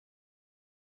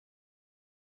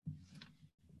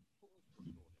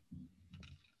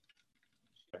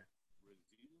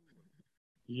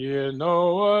You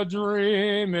know, a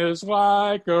dream is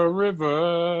like a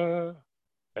river,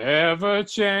 ever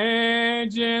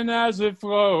changing as it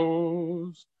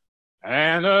flows.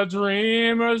 And a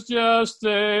dreamer's just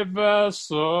a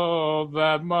vessel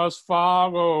that must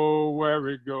follow where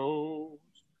it goes.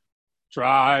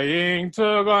 Trying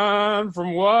to learn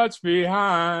from what's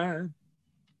behind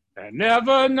and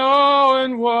never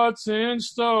knowing what's in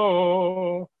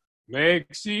store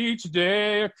makes each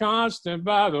day a constant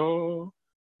battle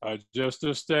just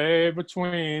to stay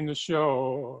between the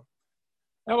shore.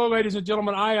 Hello, ladies and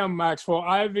gentlemen. I am Maxwell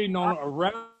Ivy, known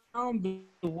around the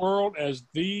world as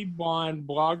the Blind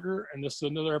Blogger, and this is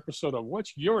another episode of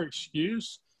What's Your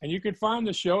Excuse? And you can find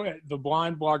the show at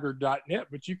theblindblogger.net,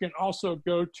 but you can also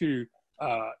go to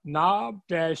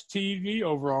Knob-TV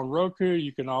over on Roku.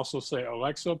 You can also say,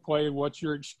 Alexa, play What's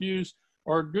Your Excuse?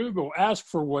 Or Google, ask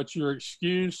for What's Your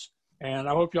Excuse? And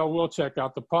I hope y'all will check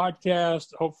out the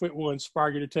podcast. Hopefully it will inspire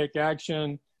you to take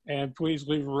action. And please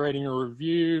leave a rating or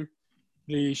review.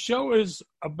 The show is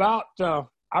about,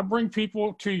 I bring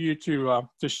people to you to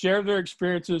share their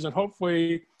experiences and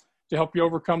hopefully to help you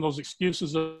overcome those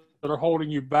excuses that are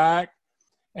holding you back.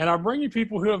 And I bring you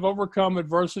people who have overcome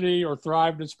adversity or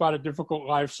thrived in spite of difficult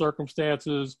life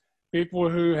circumstances, people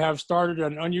who have started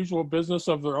an unusual business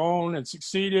of their own and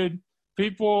succeeded,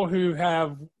 people who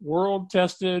have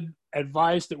world-tested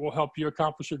advice that will help you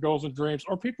accomplish your goals and dreams,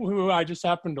 or people who I just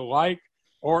happen to like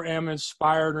or am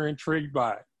inspired or intrigued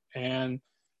by. And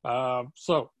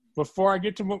so before I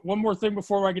get to one more thing,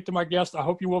 before I get to my guest, I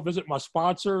hope you will visit my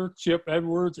sponsor, Chip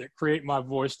Edwards at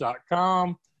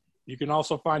createmyvoice.com. You can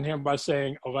also find him by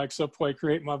saying, Alexa, play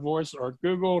Create My Voice, or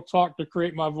Google, talk to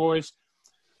Create My Voice.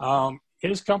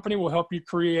 His company will help you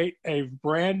create a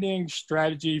branding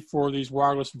strategy for these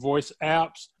wireless voice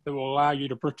apps that will allow you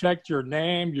to protect your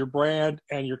name, your brand,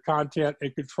 and your content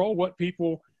and control what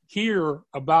people hear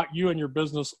about you and your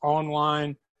business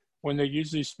online when they use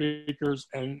these speakers.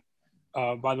 And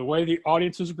by the way, the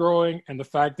audience is growing, and the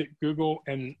fact that Google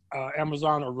and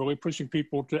Amazon are really pushing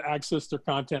people to access their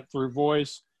content through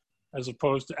voice as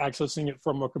opposed to accessing it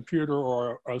from a computer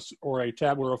or a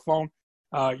tablet or a phone.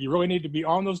 You really need to be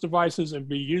on those devices and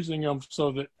be using them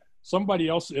so that somebody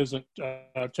else isn't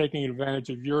taking advantage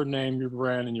of your name, your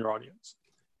brand, and your audience.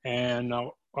 And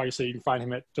like I say, you can find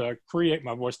him at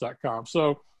createmyvoice.com.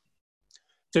 So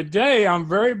today, I'm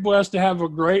very blessed to have a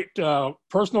great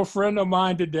personal friend of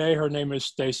mine today. Her name is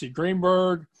Staci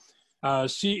Greenberg.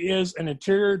 She is an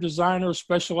interior designer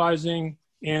specializing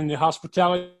in the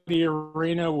hospitality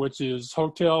arena, which is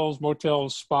hotels,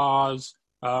 motels, spas,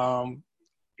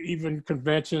 even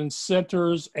convention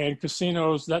centers and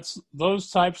casinos. Those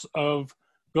types of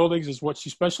buildings is what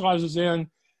she specializes in.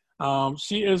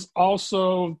 She is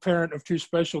also parent of two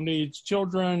special needs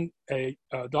children, a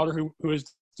daughter who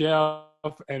is deaf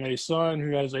and a son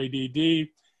who has ADD.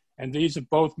 And these have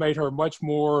both made her much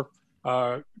more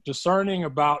discerning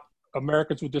about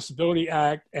Americans with Disability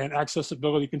Act and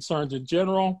accessibility concerns in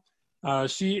general.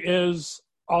 She is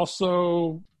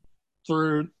also,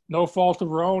 through no fault of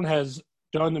her own, has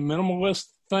done the minimalist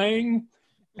thing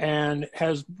and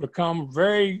has become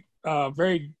very,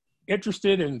 very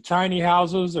interested in tiny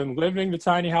houses and living the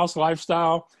tiny house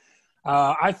lifestyle.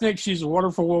 I think she's a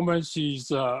wonderful woman. She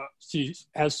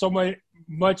has so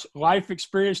much life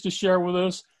experience to share with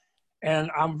us.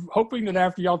 And I'm hoping that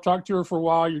after y'all talk to her for a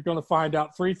while, you're going to find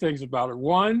out three things about her.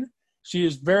 One, she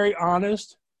is very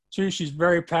honest. Two, she's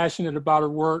very passionate about her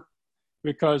work,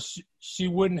 because she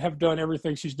wouldn't have done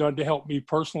everything she's done to help me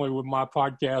personally with my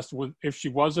podcast if she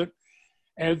wasn't.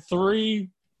 And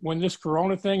three, when this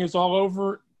Corona thing is all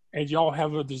over and y'all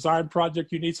have a design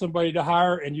project you need somebody to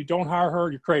hire and you don't hire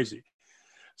her, you're crazy.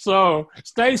 So,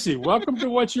 Staci, welcome to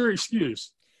What's Your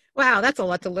Excuse? Wow, that's a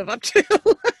lot to live up to.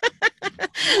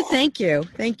 Thank you.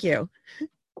 Thank you.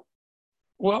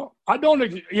 Well, I don't,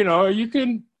 you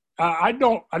can, I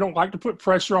don't like to put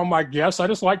pressure on my guests. I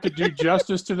just like to do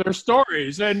justice to their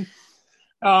stories. And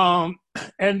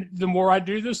the more I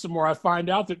do this, the more I find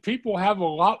out that people have a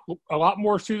lot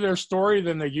more to their story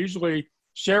than they usually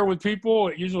share with people.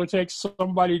 It usually takes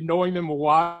somebody knowing them a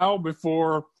while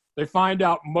before they find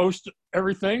out most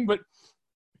everything. But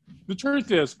the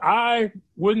truth is, I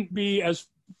wouldn't be as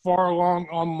far along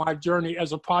on my journey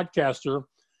as a podcaster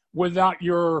without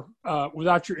your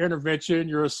intervention,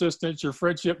 your assistance, your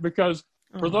friendship. Because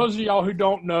for those of y'all who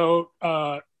don't know,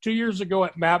 2 years ago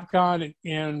at MapCon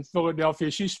in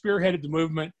Philadelphia, she spearheaded the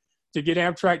movement to get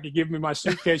Amtrak to give me my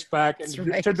suitcase back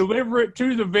and to deliver it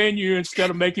to the venue instead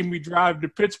of making me drive to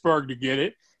Pittsburgh to get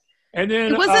it. And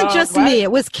then it wasn't just me;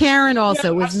 it was Karen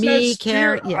also. It was me,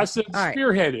 Karen. I said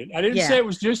spearheaded. I didn't say it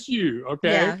was just you.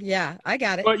 Okay. Yeah, I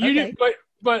got it. But you didn't.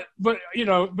 but you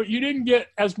didn't get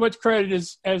as much credit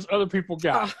as other people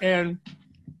got. And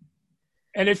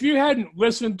if you hadn't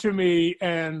listened to me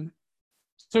and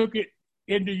took it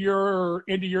into your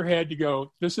head to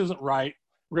go, this isn't right,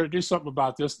 we're going to do something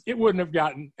about this, it wouldn't have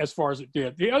gotten as far as it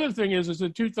did. The other thing is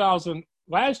in 2000,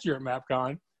 last year at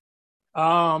MapCon,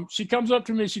 she comes up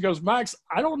to me, she goes, Max,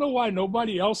 I don't know why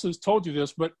nobody else has told you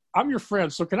this, but I'm your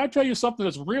friend, so can I tell you something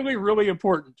that's really, really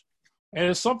important? And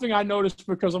it's something I noticed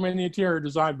because I'm in the interior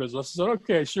design business. I said,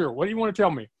 okay, sure. What do you want to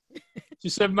tell me? She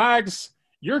said, Max,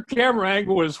 your camera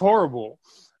angle is horrible.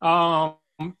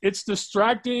 It's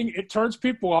distracting. It turns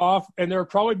people off. And there are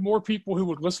probably more people who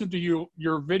would listen to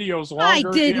your videos longer.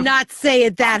 I did not say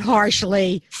it that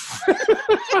harshly. So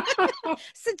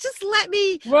just let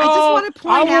me, I just want to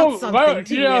point out something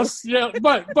to you. Yes, yeah.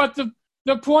 But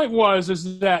the point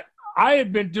is that I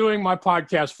had been doing my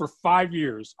podcast for 5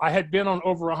 years. I had been on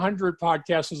over 100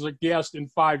 podcasts as a guest in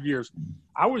 5 years.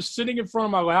 I was sitting in front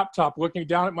of my laptop, looking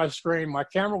down at my screen, my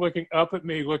camera looking up at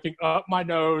me, looking up my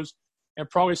nose, and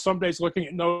probably some days looking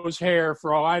at nose hair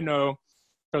for all I know,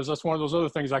 because that's one of those other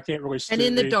things I can't really see. And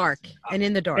in the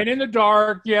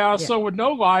dark. Yeah. So with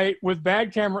no light, with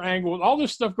bad camera angle, with all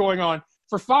this stuff going on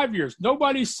for 5 years,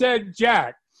 nobody said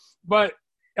jack. But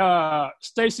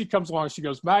Staci comes along, she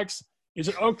goes, Max, is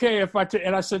it okay if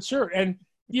and I said, sure. And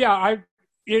yeah,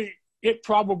 it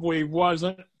probably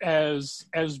wasn't as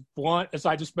blunt as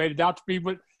I just made it out to be,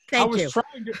 but I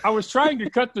was trying to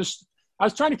cut this. I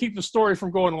was trying to keep the story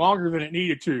from going longer than it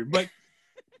needed to,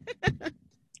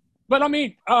 but I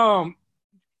mean,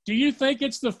 do you think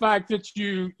it's the fact that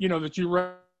you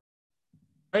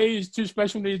raised two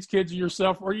special needs kids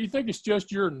yourself, or do you think it's just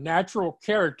your natural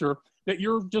character that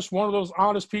you're just one of those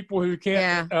honest people who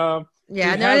can't, no,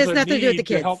 it has nothing to do with the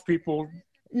kids. To help people.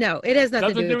 No, it has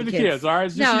nothing to do with the kids. All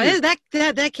right. No,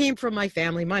 that came from my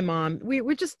family. My mom.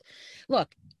 We just look.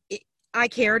 I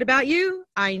cared about you.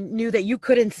 I knew that you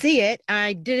couldn't see it.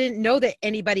 I didn't know that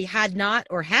anybody had not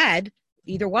or had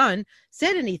either one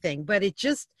said anything. But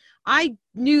I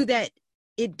knew that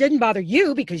it didn't bother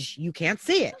you because you can't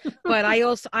see it. But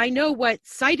I know what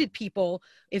sighted people,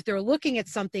 if they're looking at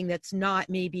something that's not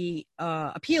maybe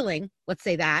appealing, let's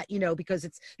say that, because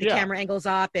it's the camera angle's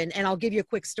up, and I'll give you a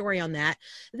quick story on that.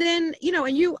 Then,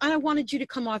 I wanted you to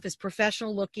come off as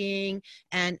professional looking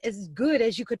and as good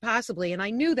as you could possibly. And I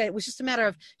knew that it was just a matter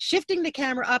of shifting the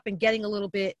camera up and getting a little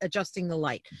bit, adjusting the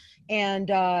light.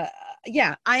 And I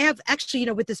have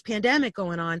actually, with this pandemic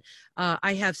going on,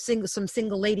 I have some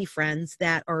single lady friends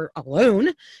that are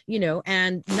alone,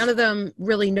 and none of them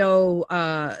really know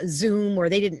Zoom, or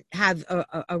they didn't have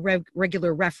a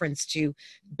regular reference to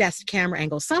best camera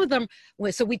angles. Some of them,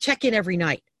 so we check in every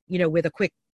night, with a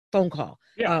quick phone call,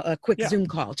 a quick Zoom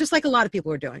call, just like a lot of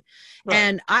people are doing. Right.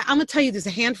 And I'm going to tell you, there's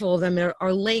a handful of them that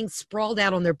are laying sprawled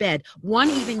out on their bed. One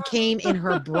even came in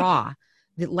her bra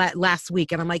last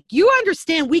week. And I'm like, you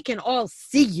understand we can all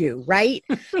see you, right?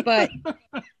 But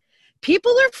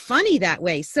people are funny that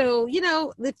way. So,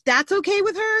 if that's okay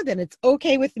with her, then it's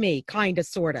okay with me, kind of,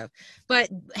 sort of. But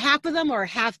half of them are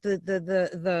half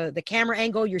the camera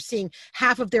angle. You're seeing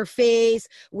half of their face.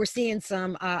 We're seeing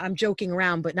some, I'm joking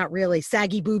around, but not really,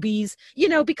 saggy boobies,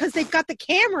 because they've got the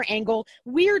camera angle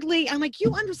weirdly. I'm like,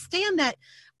 you understand that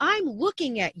I'm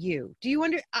looking at you. Do you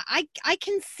I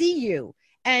can see you.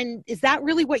 And is that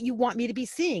really what you want me to be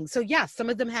seeing? So yes, some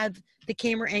of them have the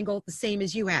camera angle the same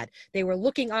as you had. They were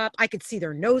looking up. I could see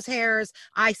their nose hairs.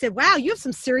 I said, wow, you have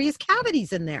some serious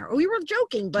cavities in there. Oh, we were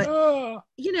joking, but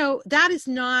that is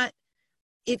not,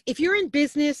 if you're in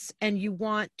business and you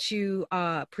want to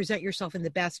present yourself in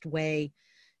the best way,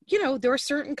 there are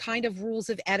certain kind of rules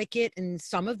of etiquette, and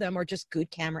some of them are just good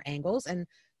camera angles and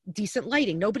decent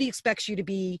lighting. Nobody expects you to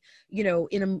be,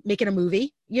 making a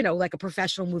movie, like a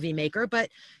professional movie maker, but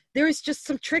there is just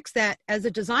some tricks that as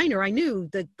a designer, I knew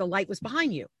that the light was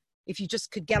behind you. If you just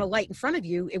could get a light in front of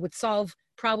you, it would solve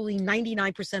probably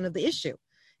 99% of the issue.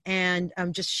 And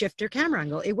just shift your camera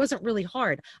angle. It wasn't really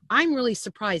hard. I'm really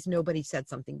surprised nobody said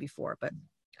something before, but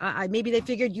maybe they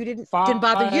figured didn't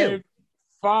bother you.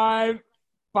 5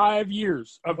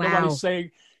 years of nobody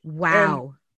saying,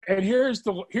 wow. And here's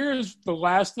the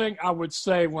last thing I would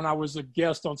say when I was a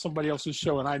guest on somebody else's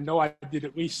show, and I know I did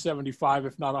at least 75,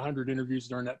 if not 100 interviews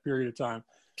during that period of time.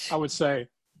 I would say,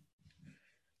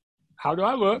 how do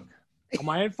I look? Am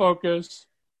I in focus?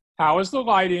 How is the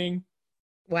lighting?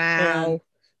 Wow.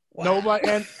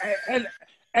 Nobody, and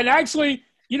actually,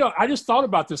 I just thought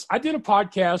about this. I did a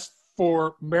podcast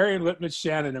for Marion Lipman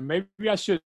Shannon, and maybe I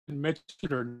should mention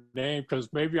her name because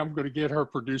maybe I'm going to get her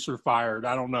producer fired.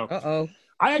 I don't know. Uh-oh.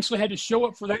 I actually had to show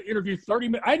up for that interview 30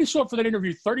 minutes. I had to show up for that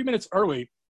interview 30 minutes early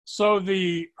so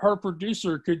her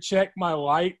producer could check my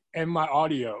light and my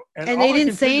audio. And And all they I didn't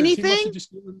can say figure is he must anything? have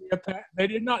just given me they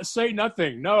did not say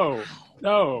nothing. No,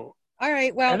 no. All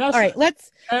right. Well, And all that's, right.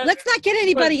 Let's not get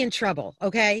anybody but in trouble.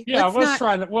 Okay. yeah, let's not.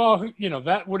 try that. Well,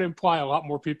 that would imply a lot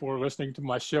more people are listening to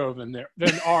my show than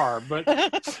are. But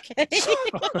Okay.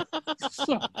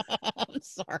 so, I'm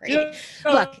sorry. yeah,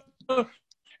 Look,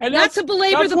 and not to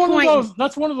belabor the one point. of those.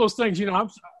 That's one of those things.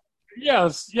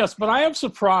 Yes, but I am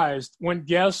surprised when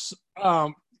guests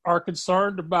are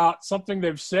concerned about something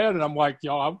they've said, and I'm like,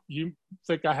 y'all, you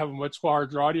think I have a much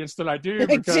larger audience than I do?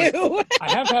 Because I do.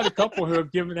 I have had a couple who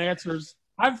have given answers.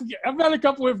 I've had a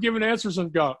couple who have given answers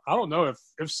and go, I don't know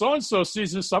if so and so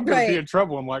sees this, I'm going to be in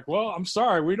trouble. I'm like, well, I'm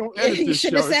sorry, we don't edit this show. You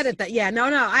shouldn't have said it. That no,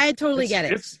 I totally get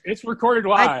it. It's recorded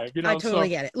live. I totally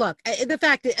get it. Look, the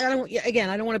fact that I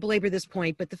don't want to belabor this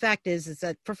point, but the fact is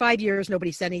that for 5 years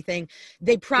nobody said anything.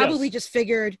 They probably just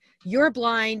figured you're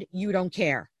blind, you don't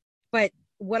care. But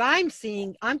what I'm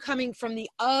seeing, I'm coming from the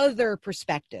other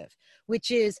perspective, which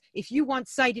is if you want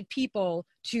sighted people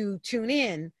to tune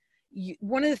in,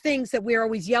 one of the things that we're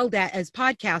always yelled at as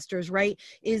podcasters, right,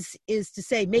 is to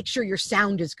say, make sure your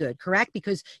sound is good, correct?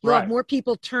 Because you'll have more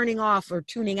people turning off or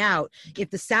tuning out if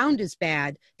the sound is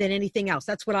bad than anything else.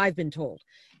 That's what I've been told.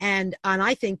 And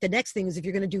I think the next thing is if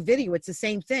you're going to do video, it's the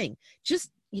same thing.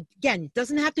 Just, again, it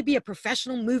doesn't have to be a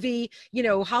professional movie,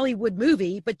 Hollywood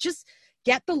movie, but just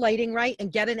get the lighting right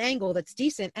and get an angle that's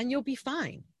decent and you'll be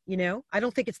fine. I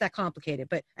don't think it's that complicated.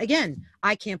 But again,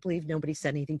 I can't believe nobody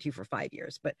said anything to you for 5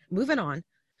 years. But moving on.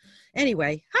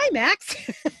 Anyway, hi, Max.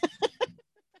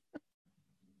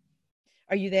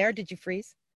 Are you there? Did you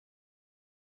freeze?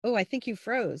 Oh, I think you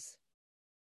froze.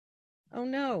 Oh,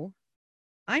 no.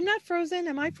 I'm not frozen.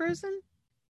 Am I frozen?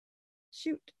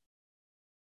 Shoot.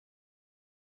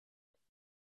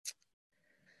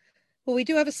 Well, we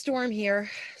do have a storm here,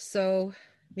 so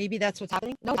maybe that's what's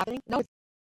happening. No, it's happening. No.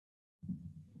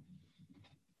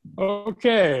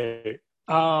 Okay.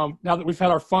 Now that we've had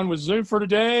our fun with Zoom for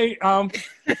today, and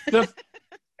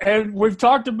we've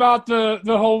talked about the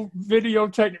whole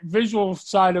visual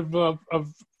side of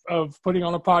putting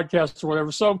on a podcast or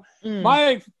whatever. So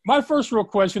my first real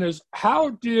question is, how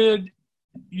did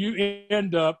you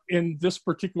end up in this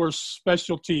particular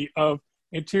specialty of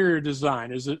interior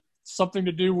design? Is it something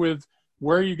to do with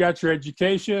where you got your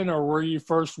education or where you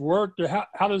first worked? Or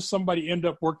how does somebody end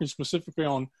up working specifically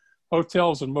on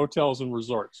hotels and motels and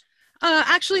resorts?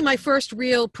 Actually, my first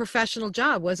real professional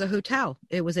job was a hotel.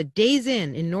 It was a Days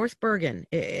Inn in North Bergen.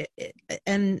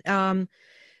 And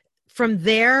from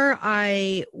there,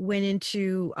 I went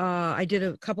into, I did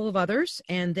a couple of others.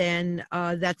 And then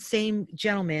that same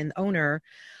gentleman, owner,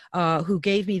 who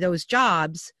gave me those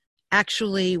jobs,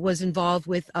 actually was involved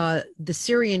with the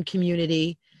Syrian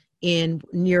community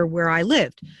near where I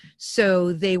lived.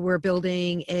 So they were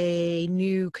building a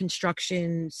new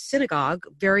construction synagogue,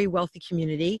 very wealthy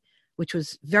community, which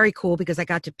was very cool because I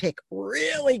got to pick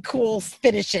really cool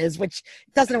finishes, which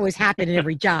doesn't always happen in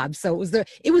every job. So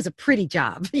it was a pretty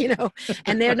job,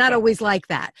 and they're not always like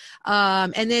that.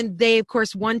 And then they, of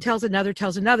course, one tells another.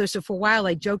 So for a while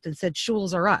I joked and said,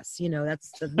 Shuls are us,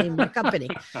 that's the name of the company.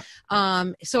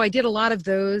 So I did a lot of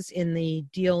those in the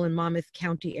Deal and Monmouth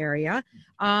County area.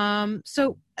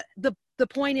 So the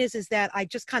point is that I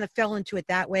just kind of fell into it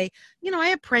that way. I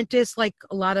apprenticed like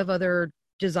a lot of other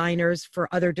designers for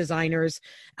other designers,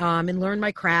 and learn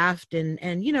my craft and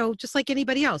just like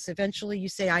anybody else, eventually you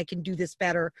say, I can do this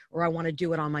better, or I want to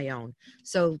do it on my own.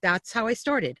 So that's how I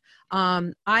started.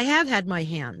 I have had my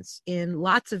hands in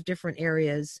lots of different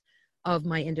areas of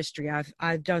my industry.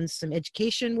 I've done some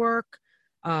education work,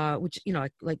 which,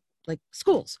 like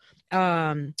schools,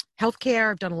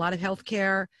 healthcare. I've done a lot of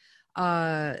healthcare,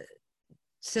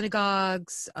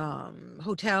 synagogues,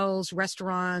 hotels,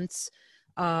 restaurants,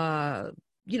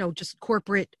 just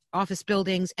corporate office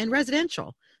buildings and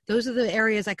residential. Those are the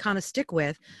areas I kind of stick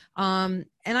with. And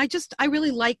I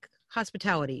really like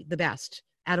hospitality the best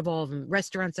out of all of them,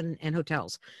 restaurants and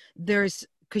hotels. Because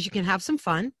you can have some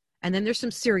fun, and then there's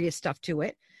some serious stuff to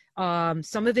it.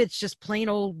 Some of it's just plain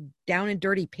old down and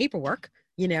dirty paperwork,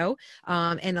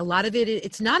 and a lot of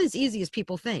it's not as easy as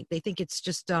people think. They think it's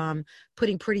just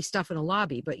putting pretty stuff in a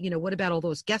lobby. But, what about all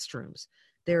those guest rooms?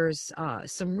 There's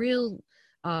some real,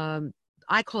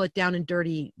 I call it down and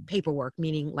dirty paperwork,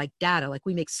 meaning like data. Like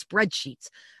we make spreadsheets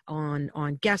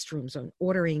on guest rooms, on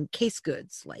ordering case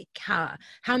goods, like how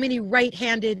many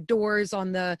right-handed doors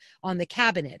on the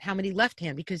cabinet, how many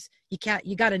left-hand, because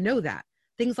you got to know that.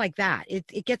 Things like that.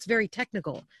 It gets very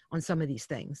technical on some of these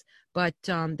things, but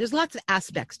there's lots of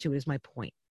aspects to it, is my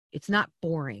point. It's not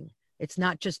boring. It's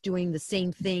not just doing the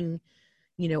same thing,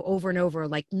 over and over,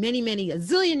 like a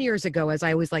zillion years ago, as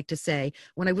I always like to say,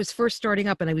 when I was first starting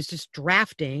up and I was just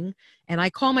drafting. And I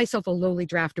call myself a lowly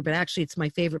drafter, but actually it's my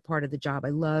favorite part of the job. I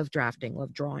love drafting,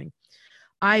 love drawing.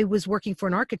 I was working for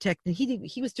an architect, and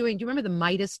he was doing, do you remember the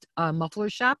Midas muffler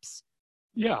shops?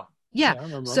 Yeah. Yeah. I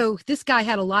remember. So this guy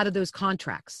had a lot of those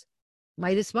contracts.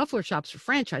 Midas muffler shops for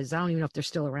franchises. I don't even know if they're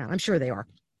still around. I'm sure they are.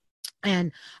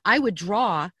 And I would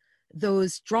draw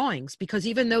those drawings, because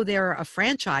even though they're a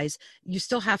franchise, you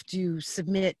still have to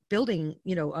submit building,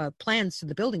 plans to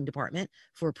the building department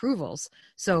for approvals.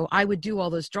 So I would do all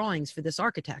those drawings for this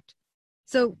architect.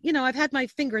 So, I've had my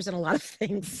fingers in a lot of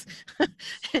things.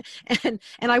 and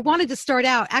I wanted to start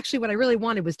out, actually what I really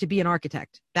wanted was to be an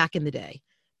architect back in the day.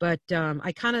 But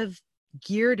I kind of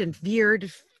geared and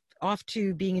veered off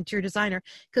to being interior designer,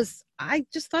 because I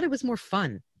just thought it was more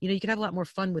fun. You could have a lot more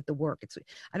fun with the work.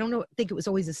 I don't think it was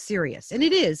always as serious, and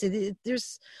it is.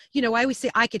 There's, I always say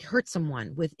I could hurt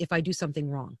someone if I do something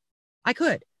wrong. I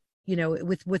could,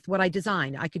 with what I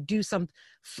design, I could do some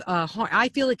harm. I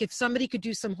feel like if somebody could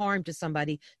do some harm to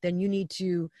somebody, then you need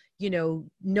to, know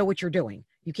what you're doing.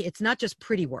 It's not just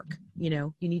pretty work.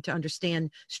 You need to understand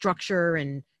structure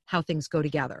and how things go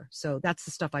together. So that's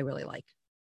the stuff I really like.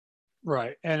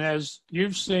 Right. And as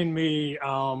you've seen me,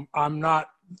 I'm not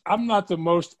the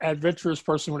most adventurous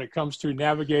person when it comes to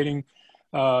navigating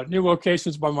new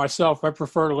locations by myself. I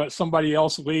prefer to let somebody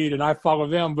else lead and I follow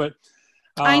them. But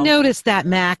I noticed that,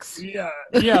 Max. Yeah.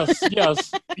 Yes.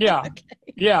 Yes. Yeah. Okay.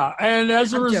 Yeah. And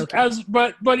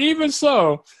but even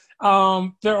so,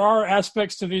 there are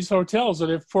aspects to these hotels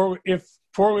that if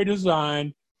poorly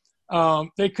designed,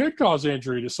 they could cause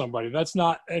injury to somebody. That's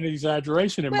not an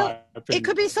exaggeration in my opinion. It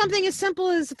could be something as simple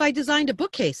as if I designed a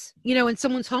bookcase, in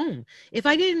someone's home. If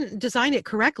I didn't design it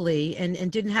correctly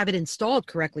and didn't have it installed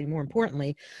correctly, more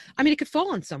importantly, it could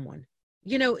fall on someone,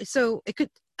 so it could,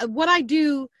 what I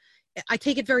do, I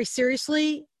take it very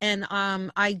seriously, and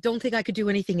I don't think I could do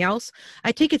anything else.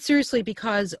 I take it seriously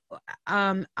because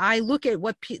I look at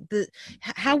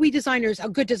how we designers, a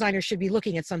good designer should be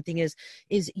looking at something is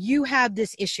you have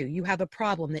this issue, you have a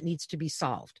problem that needs to be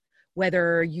solved.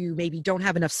 Whether you maybe don't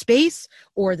have enough space,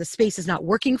 or the space is not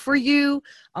working for you,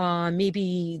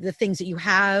 maybe the things that you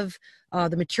have,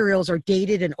 the materials are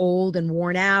dated and old and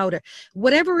worn out, or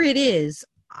whatever it is,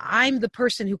 I'm the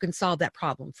person who can solve that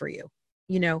problem for you.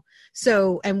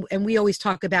 So, and we always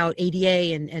talk about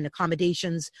ADA and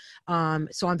accommodations.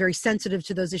 So I'm very sensitive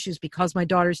to those issues because my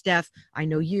daughter's deaf. I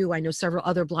know I know several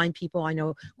other blind people. I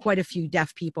know quite a few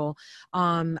deaf people.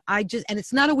 And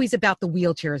it's not always about the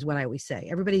wheelchair is what I always say.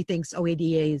 Everybody thinks,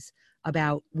 ADA is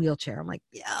about wheelchair. I'm like,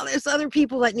 yeah, there's other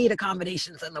people that need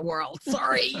accommodations in the world.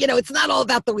 Sorry. It's not all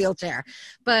about the wheelchair,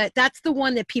 but that's the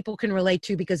one that people can relate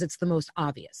to because it's the most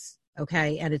obvious.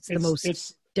 Okay. And it's the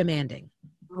most demanding.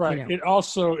 Right. It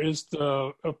also is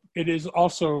it is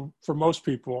also for most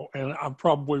people, and I'm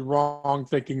probably wrong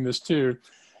thinking this too.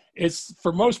 It's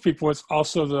for most people, it's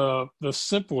also the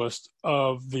simplest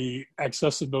of the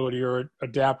accessibility or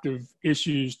adaptive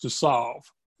issues to solve.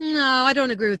 No, I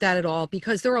don't agree with that at all,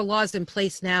 because there are laws in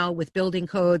place now with building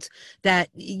codes that,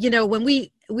 when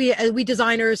we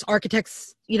designers,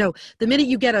 architects, the minute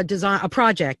you get a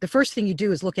project, the first thing you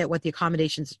do is look at what the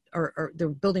accommodations or the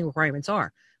building requirements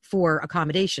are for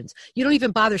accommodations. You don't even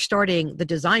bother starting the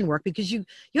design work because you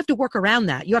have to work around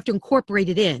that. You have to incorporate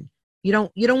it in. You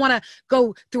don't want to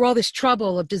go through all this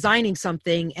trouble of designing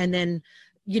something and then,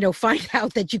 find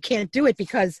out that you can't do it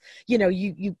because,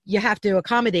 you have to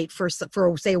accommodate for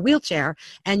say a wheelchair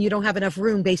and you don't have enough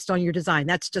room based on your design.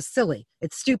 That's just silly.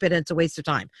 It's stupid and it's a waste of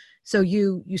time. So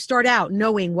you start out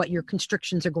knowing what your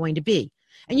constrictions are going to be,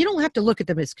 and you don't have to look at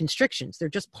them as constrictions. They're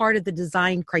just part of the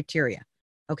design criteria.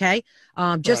 Okay.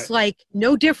 Just right. Like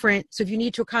no different. So if you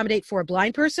need to accommodate for a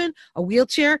blind person, a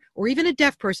wheelchair, or even a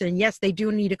deaf person, and yes, they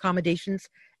do need accommodations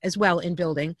as well in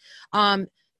building,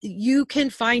 you can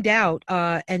find out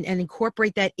and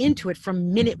incorporate that into it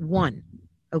from minute one.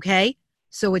 Okay.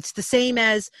 So it's the same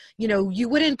as, you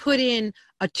wouldn't put in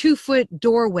a 2-foot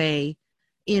doorway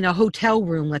in a hotel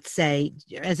room, let's say,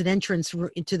 as an entrance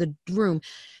into the room,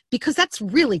 because that's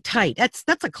really tight. That's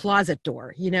a closet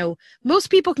door.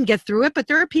 Most people can get through it, but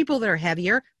there are people that are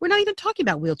heavier. We're not even talking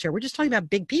about wheelchair. We're just talking about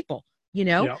big people,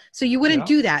 Yep. So you wouldn't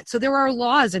do that. So there are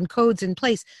laws and codes in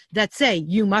place that say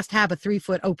you must have a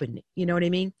 3-foot open. You know what I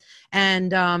mean?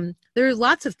 And there are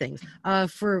lots of things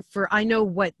for I know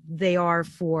what they are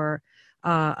for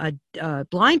a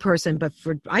blind person, but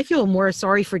I feel more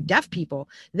sorry for deaf people.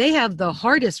 They have the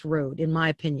hardest road, in my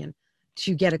opinion,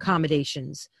 to get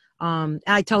accommodations.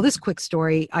 I tell this quick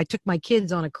story. I took my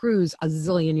kids on a cruise a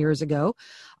zillion years ago.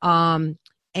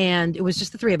 And it was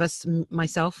just the three of us,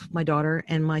 myself, my daughter,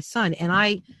 and my son. And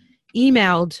I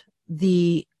emailed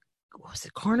what was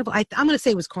it, Carnival? I'm going to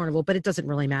say it was Carnival, but it doesn't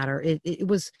really matter. It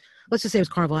was, let's just say it was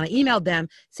Carnival. And I emailed them,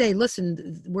 say,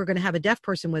 listen, we're going to have a deaf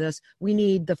person with us. We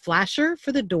need the flasher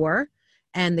for the door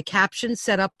and the captions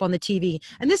set up on the TV.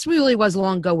 And this really was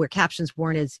long ago where captions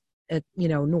weren't as,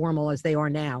 normal as they are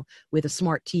now with a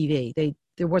smart TV.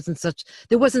 There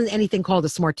wasn't anything called a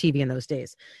smart TV in those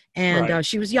days. And Right.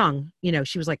 she was young,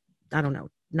 she was like, I don't know,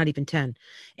 not even 10.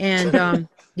 And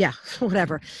yeah,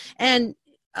 whatever. And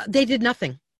they did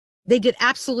nothing. They did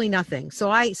absolutely nothing.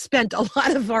 So I spent a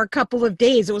lot of our couple of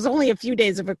days, it was only a few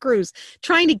days of a cruise,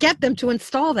 trying to get them to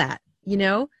install that,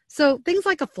 So things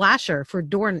like a flasher for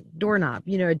doorknob,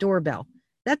 a doorbell.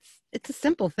 It's a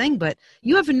simple thing, but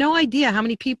you have no idea how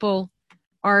many people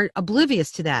are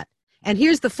oblivious to that. And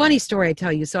here's the funny story I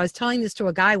tell you. So I was telling this to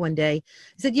a guy one day.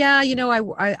 He said, yeah,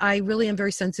 I really am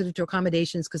very sensitive to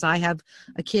accommodations because I have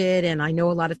a kid and I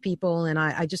know a lot of people. And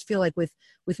I just feel like with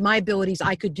my abilities,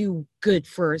 I could do good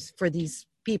for these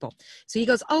people. So he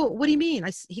goes, oh, what do you mean?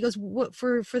 He goes, what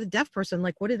for the deaf person?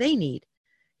 Like, what do they need?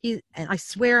 And I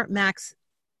swear, Max,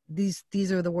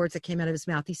 these are the words that came out of his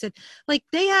mouth. He said, like,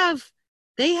 they have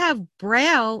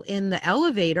Braille in the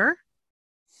elevator.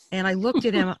 And I looked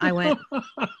at him, I went,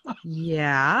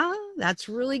 yeah, that's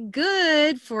really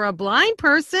good for a blind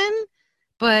person.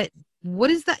 But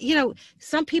what is that?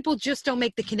 Some people just don't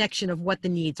make the connection of what the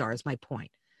needs are, is my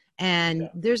point. And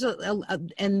there's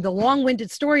and the long-winded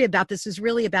story about this is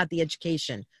really about the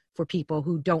education for people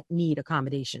who don't need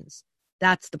accommodations.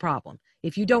 That's the problem.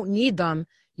 If you don't need them,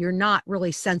 you're not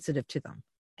really sensitive to them.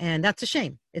 And that's a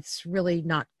shame. It's really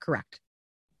not correct.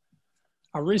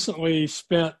 I recently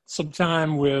spent some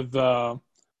time with Billy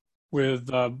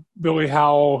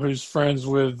Howell, who's friends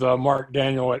with Mark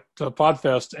Daniel at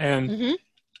Podfest, and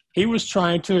he was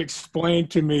trying to explain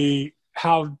to me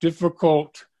how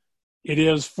difficult it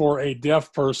is for a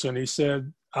deaf person. He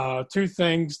said two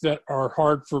things that are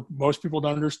hard for most people to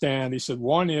understand. He said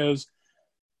one is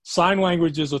sign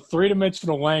language is a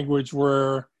three-dimensional language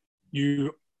where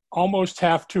you almost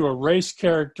have to erase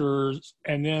characters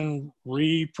and then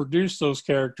reproduce those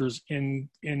characters in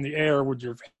the air with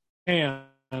your hands.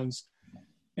 And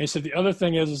he said the other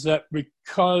thing is that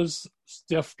because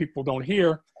deaf people don't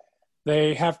hear,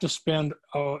 they have to spend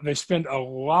a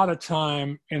lot of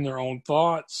time in their own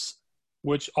thoughts,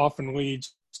 which often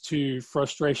leads to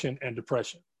frustration and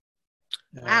depression.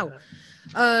 Wow.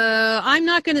 I'm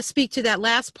not going to speak to that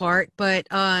last part, but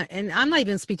and I'm not even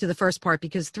going to speak to the first part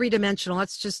because three-dimensional,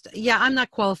 I'm not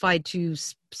qualified to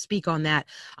speak on that.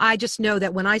 I just know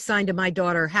that when I sign to my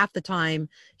daughter, half the time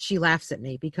she laughs at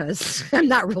me because I'm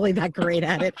not really that great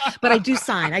at it, but I do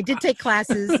sign. I did take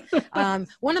classes.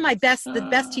 One of the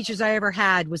best teachers I ever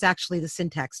had was actually the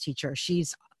syntax teacher.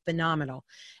 She's phenomenal.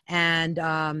 And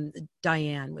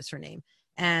Diane was her name.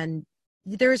 And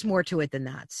there's more to it than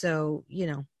that. So,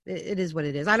 it is what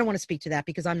it is. I don't want to speak to that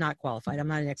because I'm not qualified. I'm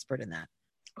not an expert in that.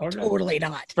 Okay. Totally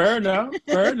not. Fair enough.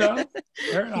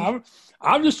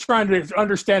 I'm just trying to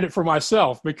understand it for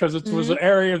myself because it was an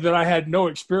area that I had no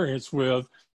experience with.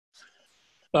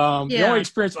 The only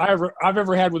experience I've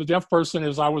ever had with a deaf person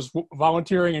is I was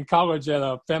volunteering in college at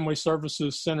a family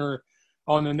services center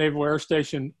on the Naval Air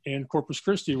Station in Corpus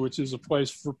Christi, which is a place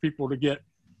for people to get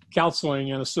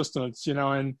counseling and assistance, and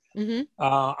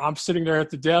I'm sitting there at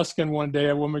the desk, and one day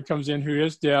a woman comes in who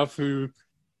is deaf, who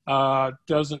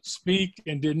doesn't speak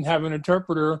and didn't have an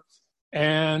interpreter,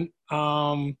 and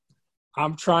I'm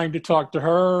trying to talk to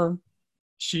her.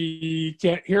 She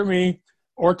can't hear me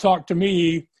or talk to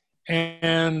me,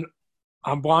 and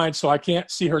I'm blind, so I can't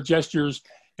see her gestures.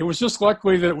 It was just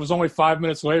luckily that it was only 5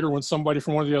 minutes later when somebody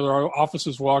from one of the other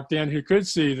offices walked in who could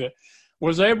see that,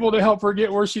 was able to help her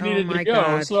get where she needed to go.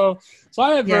 God. So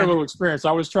I had very little experience.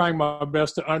 I was trying my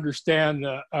best to understand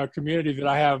a community that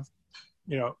I have,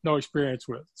 no experience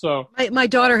with. So my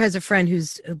daughter has a friend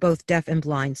who's both deaf and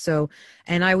blind. So,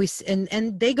 and I always,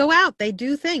 and they go out, they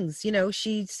do things,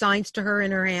 she signs to her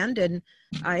in her hand and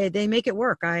they make it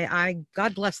work. I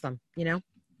God bless them,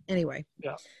 anyway.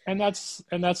 Yeah. And that's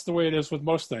the way it is with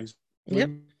most things. We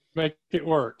make it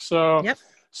work. So,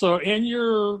 So in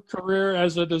your career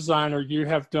as a designer, you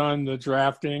have done the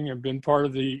drafting and been part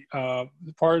of the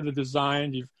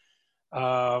design. You've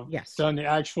done the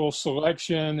actual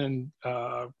selection and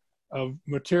of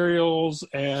materials,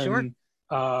 and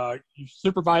you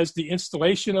supervised the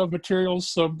installation of materials.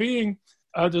 So being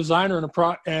a designer and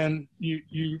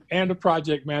a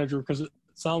project manager, because it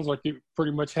sounds like you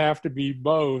pretty much have to be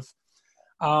both.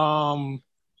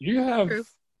 You have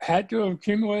had to have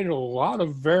accumulated a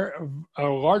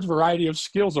large variety of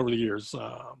skills over the years.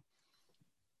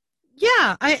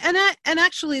 Yeah, and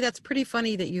actually that's pretty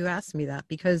funny that you asked me that,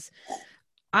 because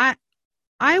I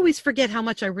I always forget how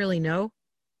much I really know.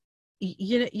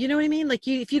 You know what I mean? Like,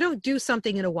 if you don't do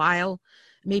something in a while,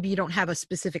 maybe you don't have a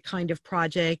specific kind of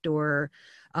project, or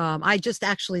I just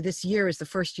actually, this year is the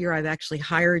first year I've actually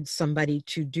hired somebody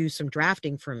to do some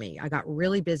drafting for me. I got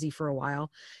really busy for a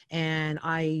while, and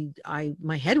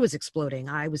my head was exploding.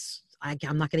 I'm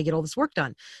not going to get all this work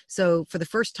done. So for the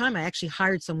first time, I actually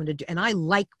hired someone to do, and I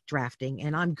like drafting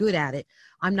and I'm good at it.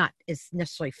 I'm not as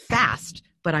necessarily fast,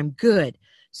 but I'm good.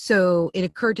 So it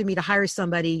occurred to me to hire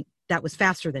somebody that was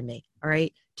faster than me. All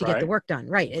right. To get the Right. work done.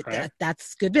 Right. Okay.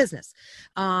 That's good business.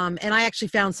 And I actually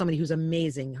found somebody who's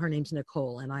amazing. Her name's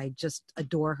Nicole, and I just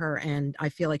adore her. And I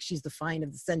feel like she's the find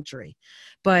of the century.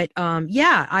 But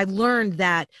yeah, I learned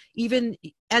that even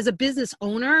as a business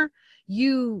owner,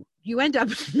 you end up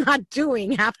not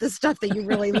doing half the stuff that you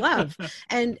really love.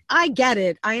 And I get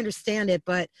it. I understand it,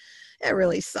 but it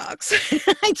really sucks.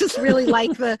 I just really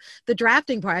like the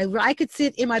drafting part. I could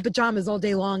sit in my pajamas all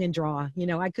day long and draw,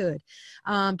 I could.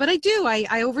 But I do,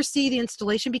 I oversee the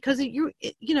installation, because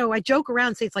I joke around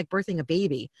and say it's like birthing a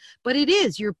baby, but it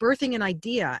is, you're birthing an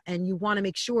idea, and you want to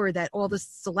make sure that all the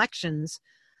selections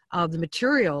of the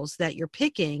materials that you're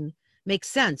picking make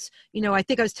sense. I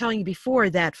think I was telling you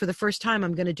before that for the first time,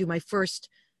 I'm going to do my first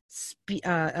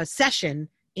a session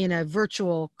in a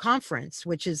virtual conference,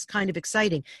 which is kind of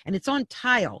exciting. And it's on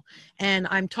tile. And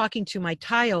I'm talking to my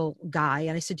tile guy.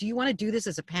 And I said, do you want to do this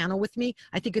as a panel with me?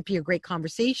 I think it'd be a great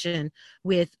conversation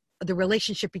with the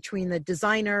relationship between the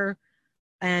designer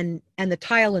and the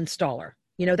tile installer.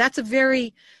 That's a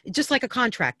very, just like a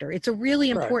contractor, it's a really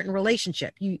important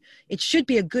relationship. It should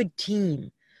be a good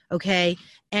team. Okay.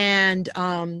 And,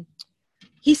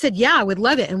 he said, yeah, I would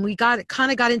love it. And we got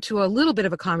into a little bit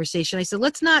of a conversation. I said,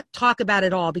 let's not talk about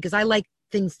it all, because I like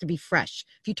things to be fresh.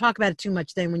 If you talk about it too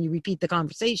much, then when you repeat the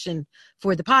conversation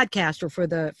for the podcast or for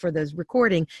the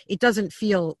recording, it doesn't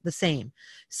feel the same.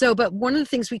 So, but one of the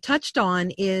things we touched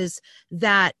on is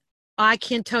that I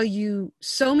can tell you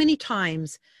so many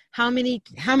times how many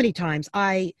times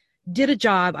I did a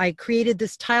job, I created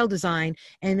this tile design,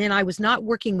 and then I was not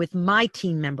working with my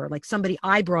team member, like somebody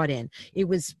I brought in. It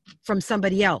was from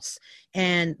somebody else.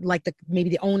 And like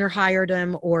maybe the owner hired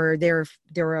them, or they're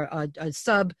a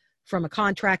sub from a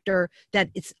contractor, that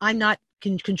I'm not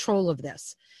in control of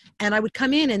this. And I would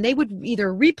come in and they would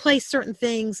either replace certain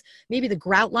things. Maybe the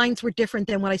grout lines were different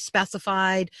than what I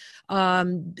specified.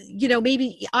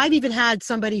 Maybe I've even had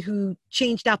somebody who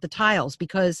changed out the tiles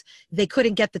because they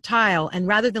couldn't get the tile. And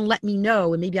rather than let me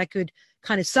know, and maybe I could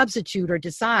kind of substitute or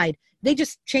decide, they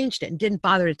just changed it and didn't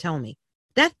bother to tell me.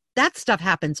 That stuff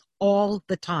happens all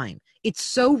the time. It's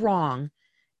so wrong,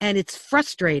 and it's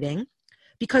frustrating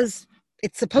because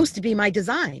it's supposed to be my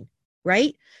design,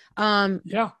 right?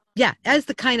 Yeah, as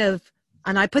the kind of,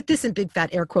 and I put this in big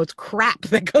fat air quotes, crap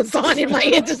that goes on in my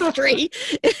industry.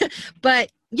 But,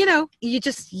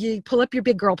 you pull up your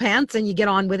big girl pants and you get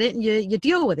on with it and you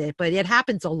deal with it. But it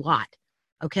happens a lot.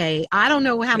 Okay. I don't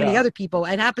know how many other people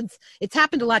it's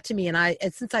happened a lot to me. And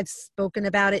since I've spoken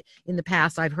about it in the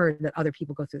past, I've heard that other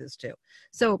people go through this too.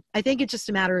 So I think it's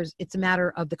a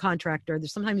matter of the contractor.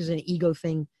 There's an ego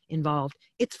thing involved.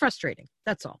 It's frustrating.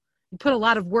 That's all. You put a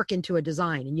lot of work into a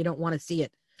design and you don't want to see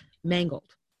it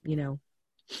mangled,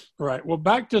 Right. Well,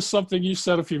 back to something you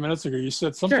said a few minutes ago. You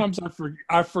said sometimes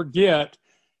I forget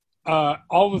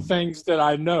all the things that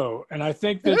I know. And I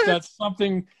think that's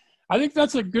something, I think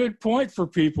that's a good point for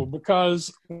people,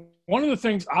 because one of the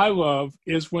things I love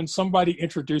is when somebody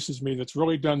introduces me that's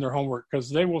really done their homework, because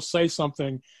they will say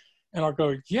something and I'll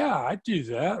go, yeah, I do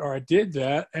that, or I did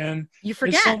that. And you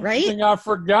forget, it's something right? I've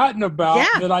forgotten about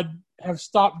that I have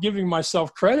stopped giving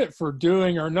myself credit for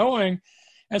doing or knowing.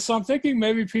 And so I'm thinking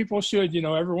maybe people should,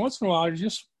 every once in a while,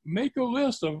 just make a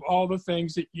list of all the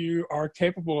things that you are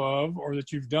capable of or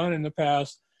that you've done in the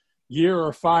past year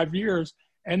or 5 years,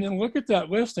 and then look at that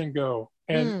list and go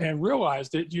and realize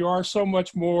that you are so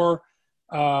much more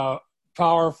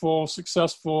powerful,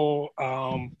 successful,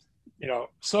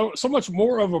 so much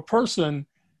more of a person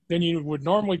than you would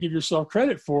normally give yourself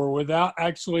credit for, without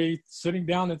actually sitting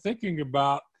down and thinking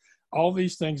about all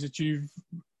these things that you've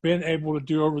been able to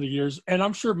do over the years. And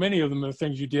I'm sure many of them are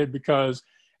things you did because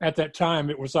at that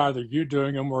time it was either you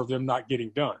doing them or them not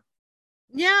getting done.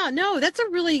 Yeah, no, that's a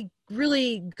really,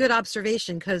 really good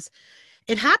observation, because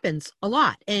it happens a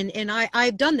lot. And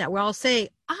I've done that where I'll say,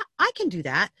 I can do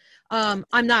that. I'm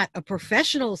not a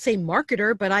professional, say,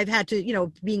 marketer, but I've had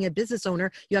to, being a business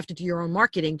owner, you have to do your own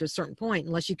marketing to a certain point,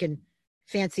 unless you can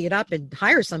fancy it up and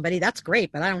hire somebody, that's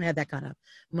great, but I don't have that kind of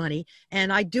money.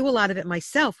 And I do a lot of it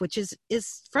myself, which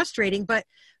is frustrating. But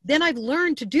then I've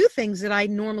learned to do things that I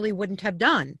normally wouldn't have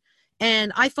done.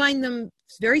 And I find them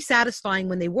very satisfying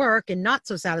when they work and not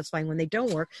so satisfying when they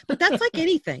don't work. But that's like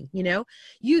anything,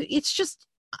 it's just,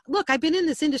 look, I've been in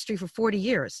this industry for 40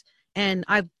 years and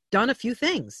I've done a few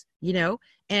things,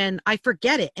 and I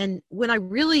forget it. And when I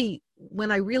really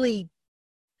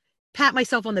pat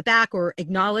myself on the back or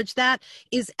acknowledge that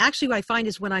is actually what I find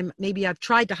is when I've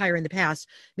tried to hire in the past,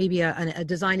 maybe a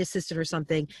design assistant or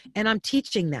something, and I'm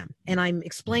teaching them and I'm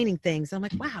explaining things. I'm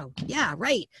like, wow, yeah,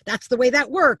 right. That's the way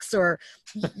that works. Or,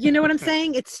 you know what I'm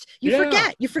saying? It's, you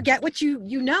forget what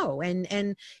you know.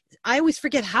 And I always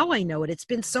forget how I know it. It's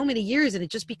been so many years and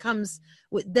it just becomes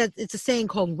that. It's a saying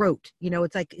called rote,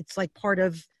 it's like part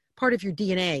of your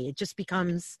DNA. It just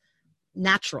becomes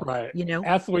natural, right?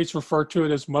 Athletes refer to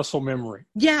it as muscle memory.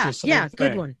 Yeah,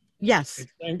 good one. Yes,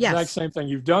 exact same thing.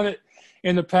 You've done it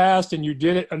in the past, and you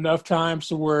did it enough times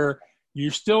to where you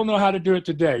still know how to do it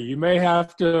today. You may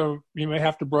have to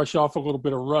brush off a little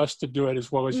bit of rust to do it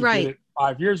as well as you did it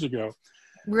 5 years ago.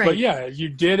 Right. But yeah, you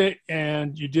did it,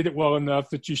 and you did it well enough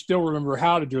that you still remember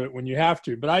how to do it when you have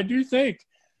to. But I do think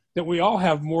that we all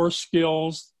have more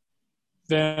skills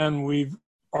than we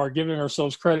are giving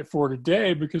ourselves credit for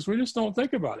today because we just don't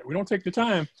think about it. We don't take the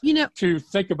time to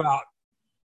think about.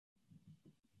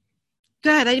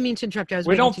 Go ahead. I didn't mean to interrupt you.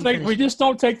 We just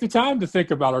don't take the time to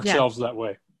think about ourselves that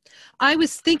way. I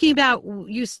was thinking about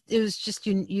you. It was just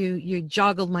you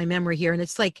joggled my memory here, and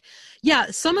it's like,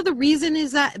 some of the reason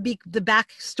is that the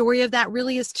backstory of that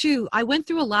really is too. I went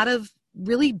through a lot of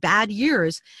really bad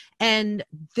years, and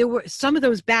there were some of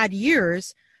those bad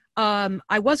years.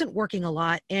 I wasn't working a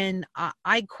lot, and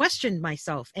I questioned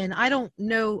myself, and I don't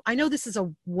know. I know this is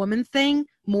a woman thing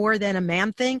more than a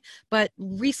man thing, but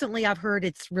recently I've heard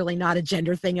it's really not a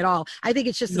gender thing at all. I think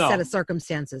it's just a set of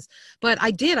circumstances. But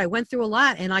I went through a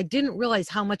lot, and I didn't realize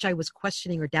how much I was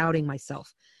questioning or doubting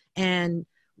myself. And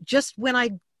just when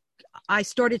I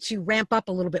started to ramp up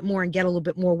a little bit more and get a little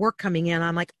bit more work coming in,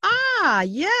 I'm like,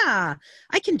 yeah,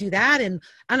 I can do that. And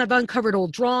I've uncovered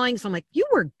old drawings. I'm like, you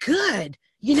were good.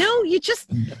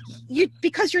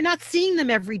 Because you're not seeing them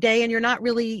every day and you're not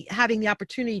really having the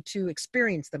opportunity to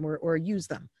experience them or use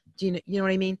them. Do you know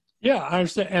what I mean? Yeah, I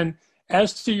understand. And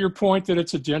as to your point that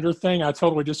it's a gender thing, I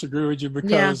totally disagree with you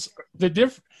because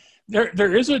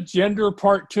there is a gender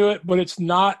part to it, but it's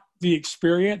not the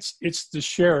experience. It's the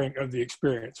sharing of the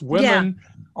experience. Women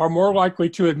are more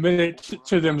likely to admit it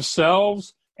to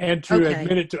themselves and to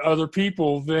admit it to other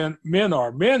people than men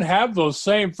are. Men have those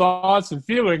same thoughts and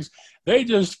feelings. They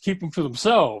just keep them to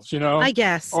themselves, I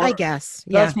guess.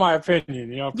 Yeah. That's my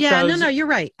opinion, No, you're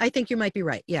right. I think you might be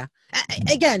right. Yeah.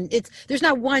 Again, there's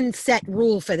not one set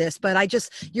rule for this, but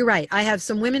you're right. I have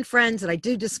some women friends that I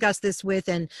do discuss this with,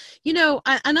 and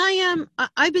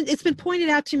it's been pointed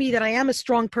out to me that I am a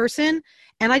strong person,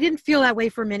 and I didn't feel that way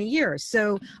for many years.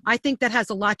 So I think that has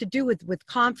a lot to do with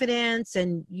confidence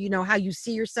and, how you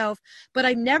see yourself. But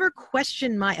I never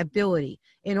questioned my ability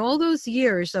in all those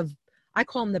years of, I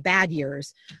call them the bad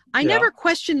years. I never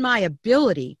questioned my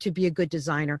ability to be a good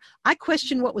designer. I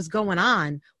questioned what was going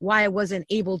on, why I wasn't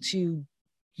able to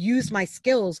use my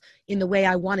skills in the way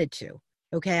I wanted to.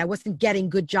 Okay. I wasn't getting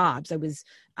good jobs.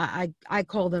 I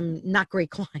call them not great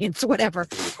clients, whatever.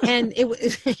 And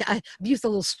I've used a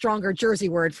little stronger Jersey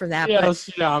word for that. Yes.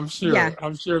 I'm sure. Yeah.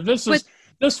 I'm sure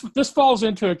this falls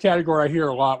into a category I hear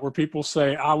a lot where people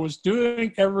say I was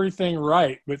doing everything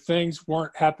right, but things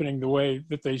weren't happening the way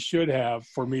that they should have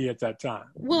for me at that time.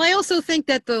 Well, I also think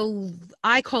that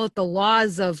I call it the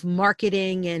laws of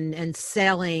marketing and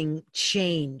selling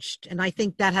changed. And I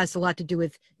think that has a lot to do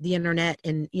with the internet.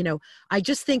 And, I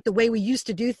just think the way we used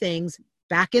to do things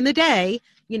back in the day,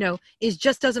 is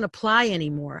just doesn't apply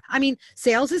anymore. I mean,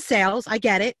 sales is sales. I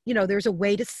get it. There's a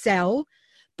way to sell.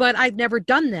 But I've never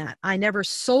done that. I never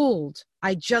sold.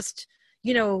 I just,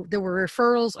 there were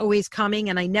referrals always coming,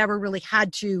 and I never really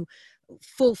had to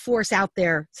full force out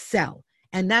there sell.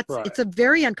 And it's a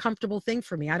very uncomfortable thing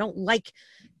for me. I don't like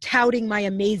touting my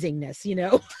amazingness,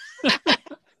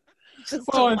 Just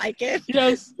don't like it.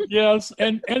 Yes.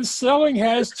 And selling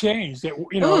has changed.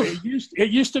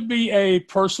 It used to be a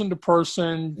person to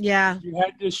person. Yeah. You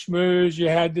had to schmooze. You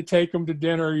had to take them to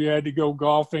dinner. You had to go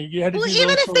golfing. You had to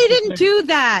even if they didn't do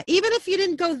that, even if you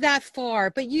didn't go that far,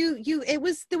 but there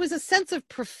was a sense of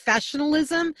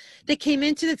professionalism that came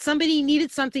into that. Somebody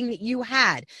needed something that you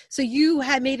had. So you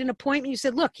had made an appointment. You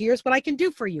said, look, here's what I can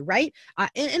do for you. Right. And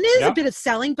it is a bit of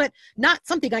selling, but not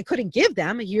something I couldn't give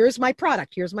them. Here's my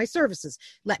product. Here's my services.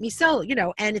 Let me sell,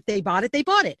 and if they bought it, they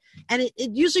bought it. And it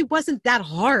usually wasn't that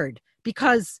hard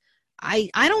because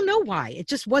I don't know why. It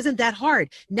just wasn't that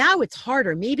hard. Now it's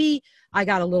harder. Maybe I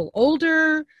got a little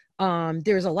older.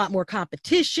 There's a lot more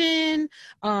competition.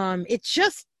 It's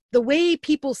just the way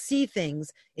people see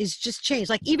things is just changed.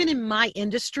 Like even in my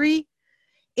industry,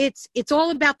 it's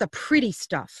all about the pretty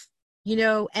stuff, you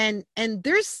know, and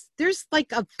there's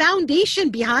like a foundation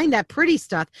behind that pretty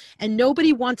stuff, and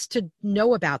nobody wants to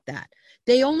know about that.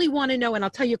 They only want to know, and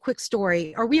I'll tell you a quick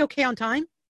story. Are we okay on time?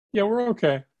 Yeah, we're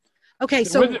okay. Okay,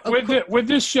 so with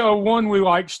this show, one, we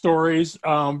like stories.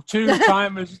 Two,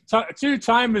 time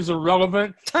is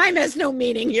irrelevant. Time has no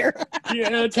meaning here.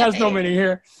 Yeah, it has no meaning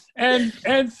here. And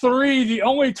three, the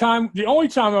only time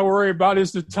I worry about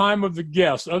is the time of the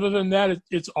guest. Other than that,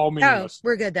 it's all meaningless. Oh,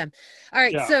 we're good then. All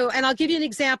right. Yeah. So, and I'll give you an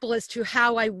example as to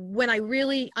how I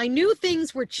knew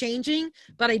things were changing,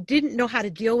 but I didn't know how to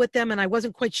deal with them, and I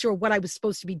wasn't quite sure what I was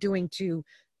supposed to be doing to,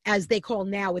 as they call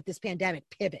now with this pandemic,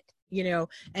 pivot. You know,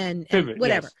 and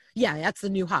whatever. Yes. Yeah, that's the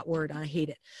new hot word. I hate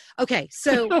it. Okay,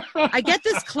 so I get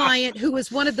this client who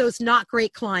was one of those not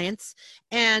great clients,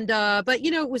 and but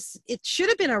you know, it should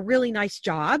have been a really nice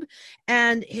job.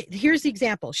 And here's the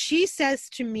example. She says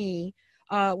to me,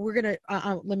 we're gonna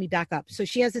let me back up. So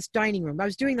she has this dining room. I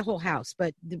was doing the whole house,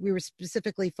 but we were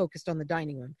specifically focused on the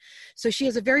dining room. So she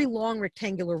has a very long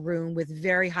rectangular room with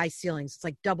very high ceilings. It's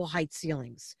like double height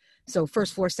ceilings. So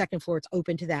first floor, second floor, it's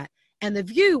open to that. And the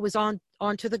view was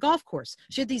onto the golf course.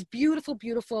 She had these beautiful,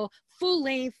 beautiful,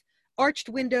 full-length arched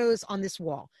windows on this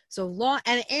wall. So long,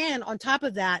 and on top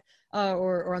of that,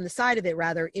 or on the side of it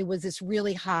rather, it was this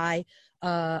really high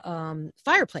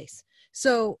fireplace.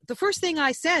 So the first thing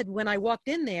I said when I walked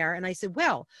in there, and I said,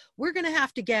 well, we're going to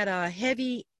have to get a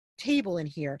heavy table in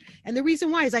here. And the reason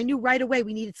why is I knew right away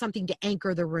we needed something to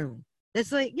anchor the room.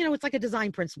 It's like, you know, it's like a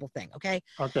design principle thing. Okay.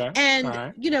 Okay. And,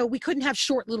 right. You know, we couldn't have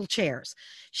short little chairs.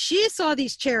 She saw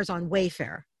these chairs on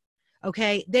Wayfair.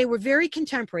 Okay. They were very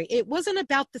contemporary. It wasn't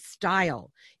about the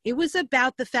style. It was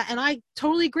about the fact, and I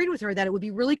totally agreed with her that it would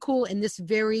be really cool in this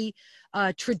very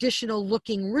traditional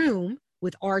looking room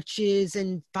with arches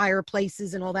and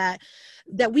fireplaces and all that,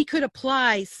 that we could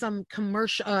apply some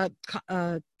commercial,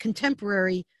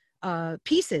 contemporary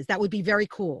pieces. That would be very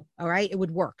cool. All right. It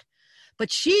would work. But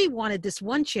she wanted this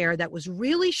one chair that was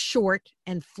really short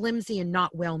and flimsy and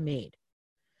not well made.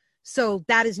 So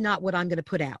that is not what I'm going to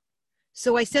put out.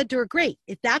 So I said to her, great,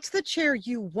 if that's the chair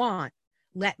you want,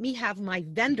 let me have my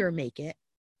vendor make it.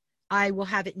 I will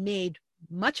have it made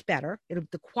much better.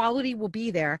 The quality will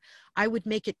be there. I would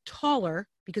make it taller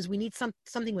because we need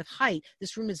something with height.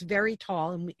 This room is very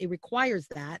tall and it requires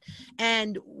that.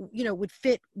 And, you know, would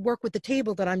work with the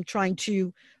table that I'm trying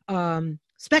to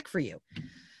spec for you.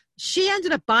 She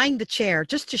ended up buying the chair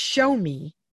just to show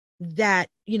me that,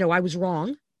 you know, I was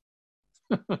wrong.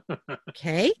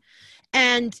 Okay.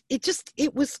 And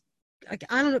it was, like,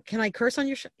 I don't know, can I curse on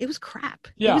your show? It was crap.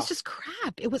 Yeah. It was just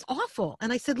crap. It was awful.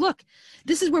 And I said, look,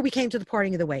 this is where we came to the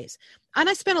parting of the ways. And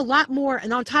I spent a lot more.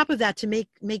 And on top of that, to make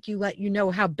you let you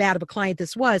know how bad of a client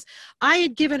this was, I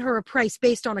had given her a price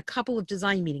based on a couple of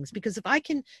design meetings, because if I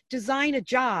can design a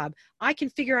job, I can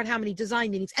figure out how many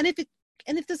design meetings. And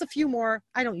if there's a few more,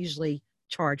 I don't usually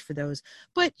charge for those.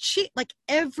 But like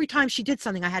every time she did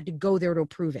something, I had to go there to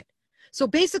approve it. So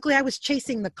basically I was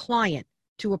chasing the client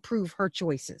to approve her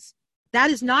choices.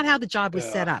 That is not how the job was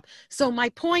set up. So my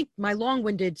point, my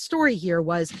long-winded story here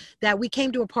was that we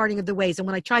came to a parting of the ways. And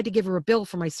when I tried to give her a bill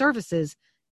for my services,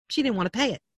 she didn't want to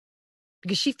pay it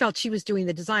because she felt she was doing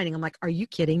the designing. I'm like, are you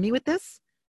kidding me with this?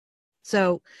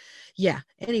 So yeah,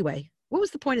 anyway, what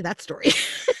was the point of that story?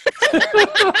 We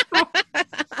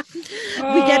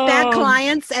get bad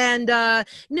clients, and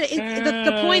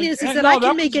the point is that I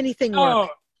can make anything work.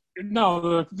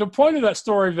 No, the point of that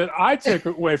story that I take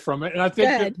away from it, and I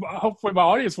think that hopefully my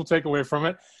audience will take away from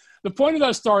it, the point of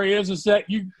that story is that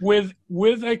you,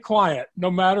 with a client,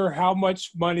 no matter how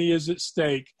much money is at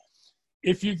stake,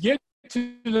 if you get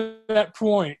to that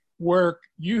point where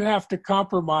you have to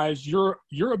compromise your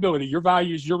ability, your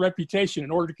values, your reputation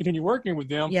in order to continue working with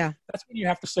them, that's when you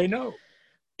have to say no.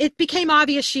 It became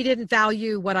obvious she didn't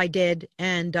value what I did,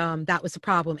 and that was the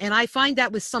problem. And I find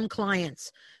that with some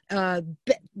clients,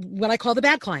 what I call the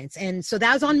bad clients. And so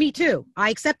that was on me too. I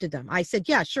accepted them. I said,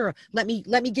 yeah, sure. Let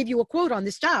me give you a quote on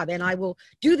this job and I will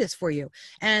do this for you.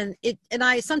 And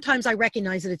sometimes I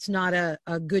recognize that it's not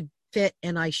a good fit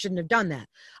and I shouldn't have done that.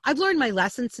 I've learned my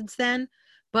lesson since then.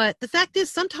 But the fact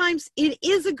is, sometimes it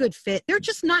is a good fit. They're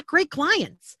just not great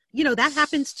clients. You know, that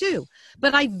happens too.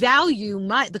 But I value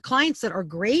the clients that are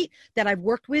great, that I've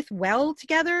worked with well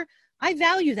together. I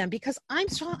value them because I'm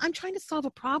trying to solve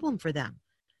a problem for them.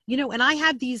 And I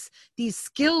have these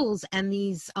skills and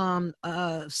these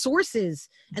sources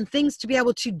and things to be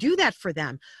able to do that for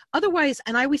them. Otherwise,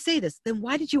 and I always say this, then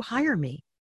why did you hire me?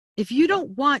 If you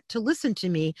don't want to listen to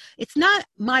me, it's not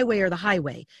my way or the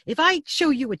highway. If I show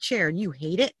you a chair and you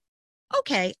hate it,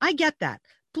 okay, I get that.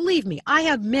 Believe me, I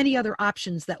have many other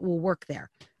options that will work there.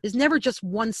 There's never just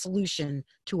one solution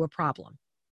to a problem.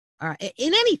 In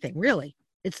anything, really.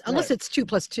 Unless it's 2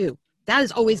 + 2. That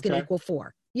is always going to equal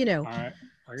 4, All right.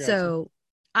 So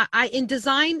I in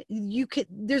design,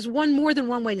 there's more than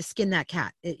one way to skin that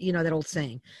cat, that old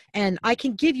saying. And I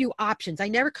can give you options. I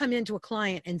never come into a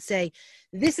client and say,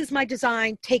 this is my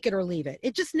design, take it or leave it.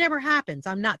 It just never happens.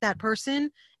 I'm not that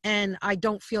person. And I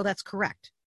don't feel that's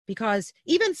correct, because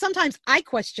even sometimes I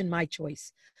question my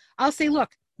choice. I'll say,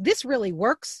 look, this really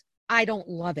works. I don't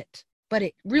love it, but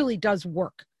it really does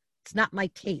work. It's not my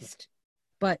taste,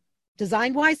 but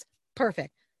design wise,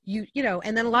 perfect.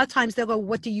 And then a lot of times they'll go,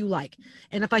 what do you like?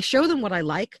 And if I show them what I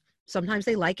like, sometimes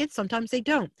they like it, sometimes they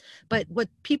don't. But what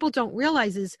people don't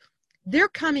realize is they're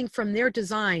coming from their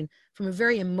design from a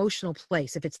very emotional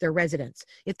place. If it's their residence,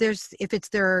 if it's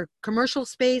their commercial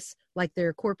space, like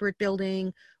their corporate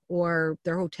building or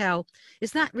their hotel,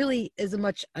 it's not really as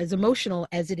much as emotional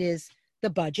as it is the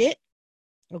budget.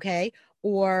 Okay.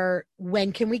 Or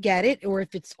when can we get it? Or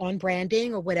if it's on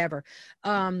branding or whatever.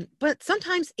 But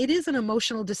sometimes it is an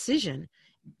emotional decision.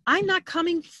 I'm not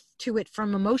coming to it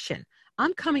from emotion.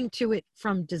 I'm coming to it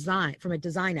from a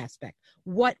design aspect.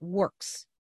 What works?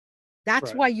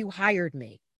 That's why you hired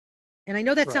me. And I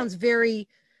know that sounds very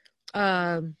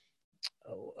like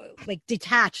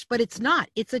detached, but it's not.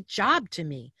 It's a job to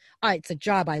me. It's a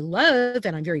job I love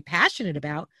and I'm very passionate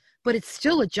about, but it's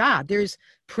still a job. There's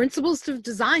principles to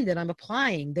design that I'm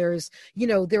applying. There's,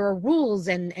 there are rules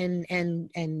and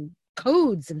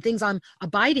codes and things I'm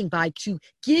abiding by to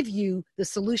give you the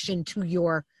solution to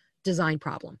your design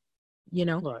problem,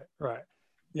 Right.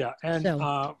 Yeah. And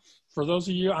for those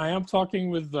of you, I am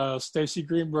talking with Staci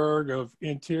Greenberg of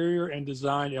Interior and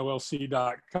Design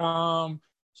LLC.com.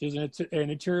 She's an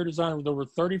interior designer with over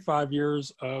 35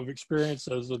 years of experience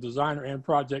as a designer and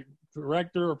project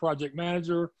director or project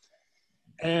manager.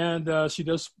 And she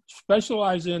does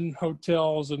specialize in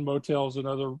hotels and motels and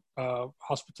other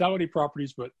hospitality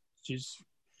properties, but she's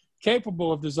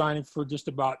capable of designing for just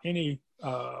about any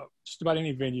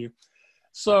venue.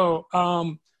 So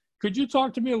could you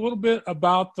talk to me a little bit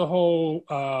about the whole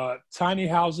tiny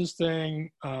houses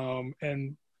thing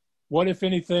and what, if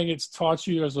anything, it's taught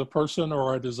you as a person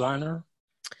or a designer?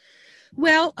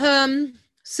 Well,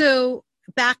 so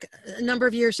back a number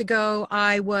of years ago,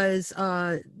 I was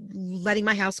letting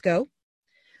my house go.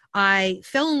 I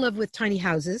fell in love with tiny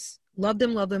houses, loved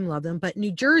them, but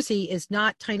New Jersey is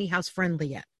not tiny house friendly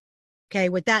yet. Okay,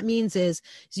 what that means is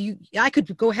I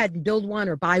could go ahead and build one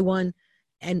or buy one,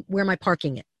 and where am I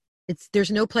parking it?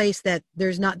 There's no place that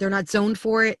they're not zoned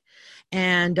for it,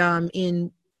 and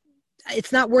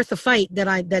it's not worth the fight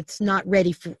that's not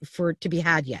ready for to be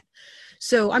had yet.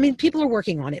 So, I mean, people are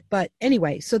working on it, but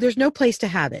anyway, so there's no place to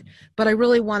have it, but I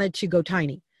really wanted to go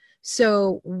tiny.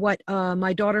 So what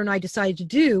my daughter and I decided to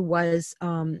do was,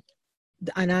 and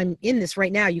I'm in this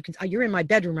right now. You're in my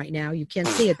bedroom right now. You can't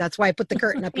see it. That's why I put the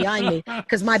curtain up behind me,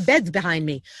 because my bed's behind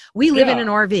me. We live in an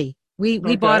RV.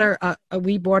 We bought an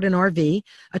RV,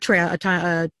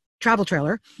 a travel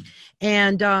trailer,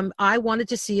 and I wanted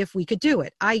to see if we could do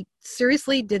it. I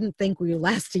seriously didn't think we would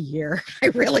last a year. I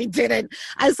really didn't.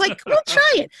 I was like, we'll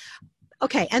try it.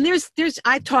 Okay, and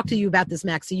I've talked to you about this,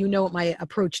 Max, so you know what my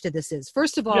approach to this is.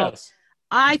 First of all, yes.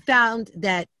 I found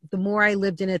that the more I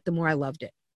lived in it, the more I loved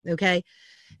it. Okay,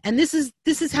 and this is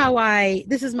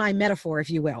my metaphor, if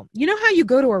you will. You know how you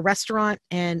go to a restaurant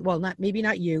and, well, maybe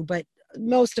not you, but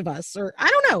most of us, or I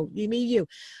don't know, you.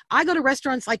 I go to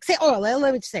restaurants like,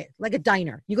 let me say it, like a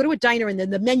diner. You go to a diner and then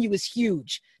the menu is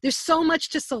huge. There's so much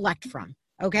to select from.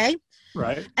 Okay.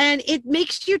 Right. And it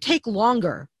makes you take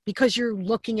longer because you're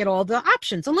looking at all the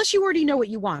options, unless you already know what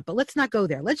you want. But let's not go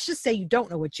there. Let's just say you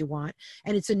don't know what you want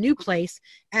and it's a new place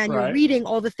and you're reading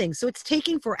all the things. So it's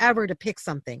taking forever to pick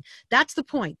something. That's the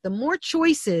point. The more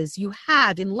choices you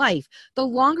have in life, the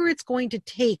longer it's going to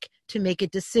take to make a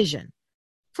decision.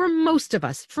 For most of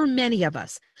us, for many of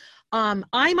us.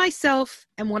 I myself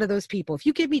am one of those people. If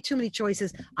you give me too many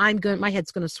choices, my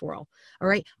head's going to swirl. All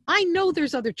right. I know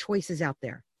there's other choices out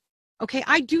there. Okay.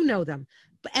 I do know them.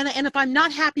 And if I'm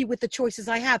not happy with the choices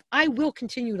I have, I will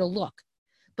continue to look.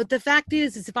 But the fact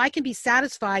is if I can be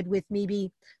satisfied with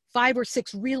maybe 5 or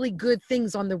 6 really good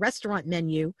things on the restaurant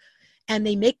menu, and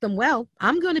they make them well,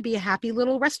 I'm going to be a happy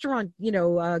little restaurant,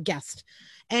 guest,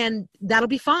 and that'll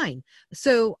be fine.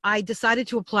 So I decided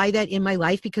to apply that in my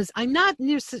life because I'm not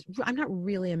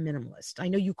really a minimalist. I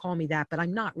know you call me that, but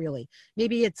I'm not really.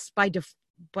 Maybe it's by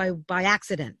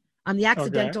accident. I'm the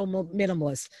accidental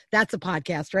minimalist. That's a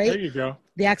podcast, right? There you go.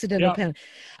 The accidental pen.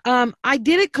 I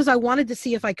did it because I wanted to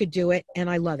see if I could do it, and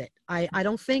I love it.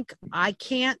 I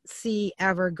can't see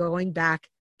ever going back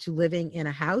to living in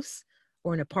a house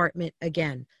or an apartment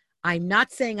again. I'm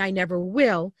not saying I never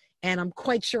will, and I'm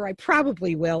quite sure I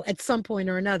probably will at some point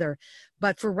or another.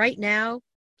 But for right now,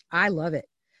 I love it.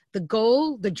 The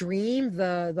goal, the dream,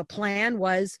 the plan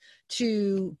was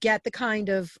to get the kind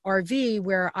of RV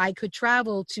where I could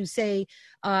travel to, say,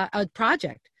 a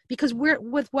project. Because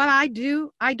with what I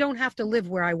do, I don't have to live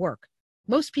where I work.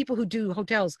 Most people who do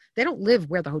hotels, they don't live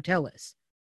where the hotel is.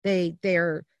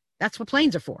 That's what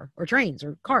planes are for, or trains,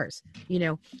 or cars,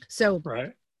 So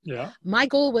right. Yeah. My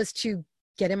goal was to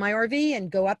get in my RV and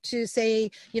go up to,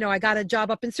 say, I got a job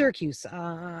up in Syracuse.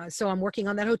 So I'm working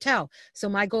on that hotel. So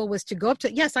my goal was to go up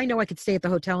to, yes, I know I could stay at the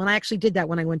hotel. And I actually did that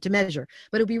when I went to measure,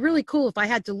 but it'd be really cool if I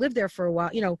had to live there for a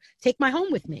while, take my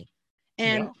home with me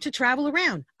and to travel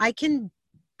around. I can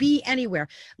be anywhere.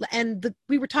 And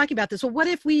we were talking about this. Well, what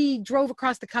if we drove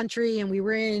across the country and we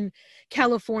were in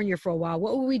California for a while?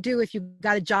 What would we do if you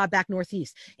got a job back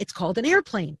Northeast? It's called an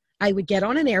airplane. I would get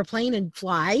on an airplane and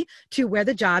fly to where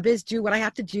the job is, do what I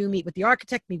have to do, meet with the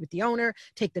architect, meet with the owner,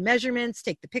 take the measurements,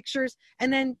 take the pictures,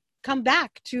 and then come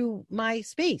back to my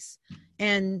space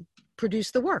and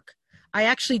produce the work. I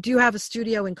actually do have a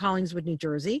studio in Collingswood, New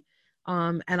Jersey.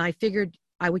 And I figured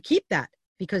I would keep that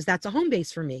because that's a home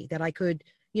base for me that I could,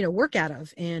 work out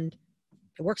of. And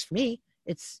it works for me.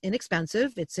 It's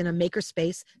inexpensive. It's in a maker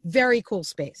space, very cool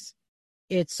space.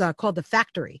 It's called The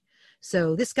Factory.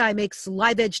 So this guy makes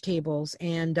live edge tables,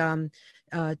 and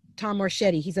Tom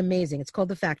Marchetti, he's amazing. It's called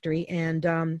The Factory. And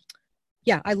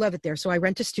I love it there. So I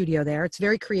rent a studio there. It's a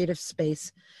very creative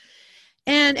space.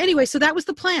 And anyway, so that was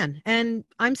the plan. And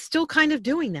I'm still kind of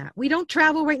doing that. We don't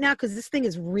travel right now because this thing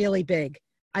is really big.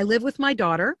 I live with my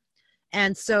daughter.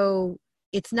 And so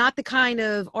it's not the kind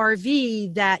of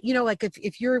RV that, like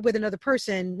if you're with another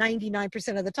person,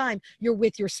 99% of the time, you're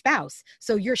with your spouse.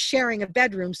 So you're sharing a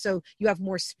bedroom. So you have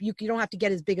more, you don't have to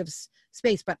get as big of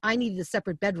space, but I needed a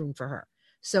separate bedroom for her.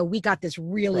 So we got this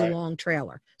really long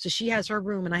trailer. So she has her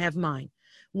room and I have mine.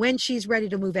 When she's ready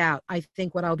to move out, I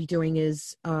think what I'll be doing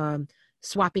is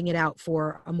swapping it out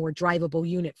for a more drivable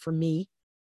unit for me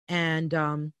and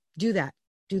do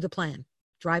the plan,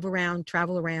 drive around,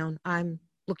 travel around. I'm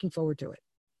looking forward to it.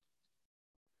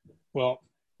 Well,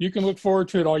 you can look forward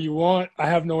to it all you want. I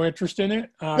have no interest in it.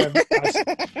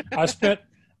 I spent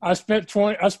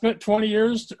 20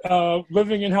 years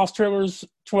living in house trailers,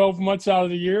 12 months out of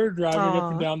the year, driving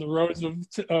up and down the roads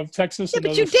of Texas. Yeah,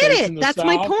 but you did it. That's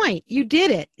my point. You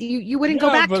did it. You wouldn't go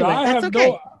back to it. That's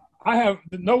okay. I have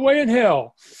no way in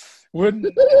hell.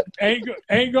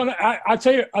 Ain't gonna. I'll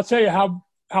tell you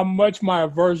how much my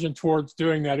aversion towards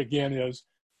doing that again is.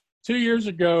 2 years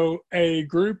ago, a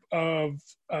group of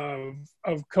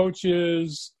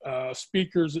coaches,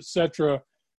 speakers, etc.,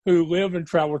 who live in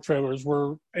travel trailers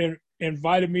were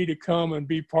invited me to come and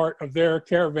be part of their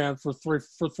caravan for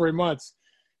 3 months.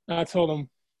 And I told them,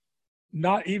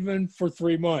 not even for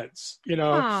 3 months.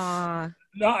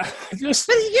 Not just.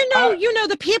 But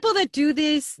the people that do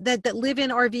this, that live in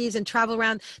RVs and travel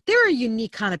around, they're a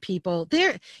unique kind of people.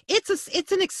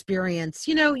 It's an experience.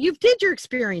 You did your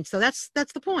experience, so that's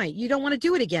the point. You don't want to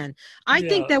do it again. I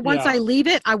think that once I leave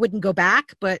it, I wouldn't go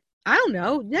back. But I don't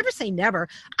know. Never say never.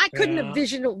 I couldn't have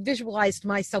visualized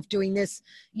myself doing this.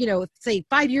 Say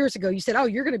 5 years ago, you said, "Oh,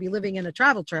 you're going to be living in a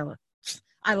travel trailer."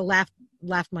 I'd have laughed.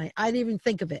 I didn't even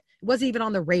think of it. It wasn't even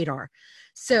on the radar.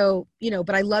 So,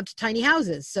 but I loved tiny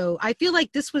houses. So I feel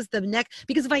like this was the next,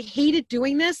 because if I hated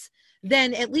doing this,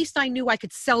 then at least I knew I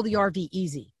could sell the RV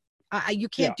easy. You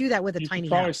can't do that with a tiny house. You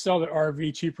could probably sell the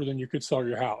RV cheaper than you could sell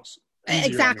your house.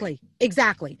 Exactly.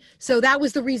 So that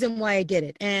was the reason why I did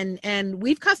it. And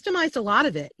we've customized a lot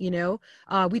of it,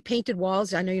 we painted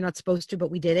walls. I know you're not supposed to, but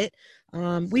we did it.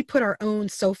 We put our own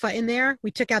sofa in there.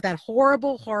 We took out that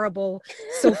horrible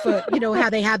sofa, how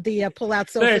they have the pull out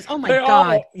sofas. Oh my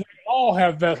God. They all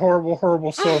have that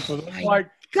horrible sofa. Oh my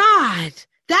God.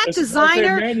 That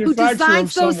designer who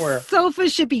designs those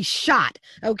sofas should be shot.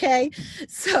 Okay.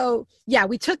 So yeah,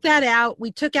 we took that out.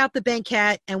 We took out the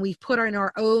banquette and we put in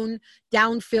our own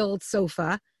down-filled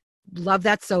sofa. Love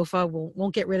that sofa.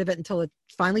 Won't get rid of it until it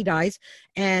finally dies.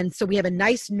 And so we have a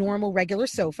nice, normal, regular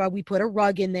sofa. We put a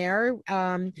rug in there.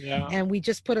 And we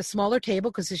just put a smaller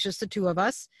table because it's just the two of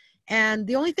us. And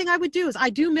the only thing I would do is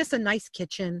I do miss a nice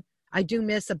kitchen. I do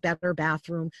miss a better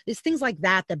bathroom. There's things like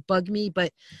that that bug me.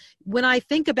 But when I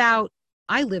think about,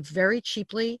 I live very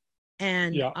cheaply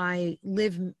and Yeah. I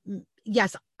live,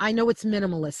 yes, I know it's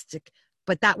minimalistic,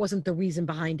 but that wasn't the reason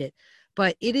behind it.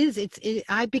 But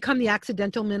I've become the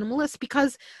accidental minimalist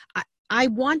because I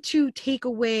want to take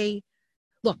away,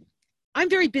 look, I'm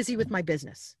very busy with my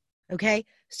business. Okay.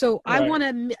 So I Right. want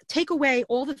to take away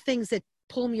all the things that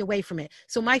pull me away from it.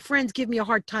 So my friends give me a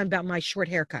hard time about my short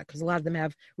haircut because a lot of them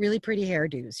have really pretty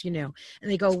hairdos, and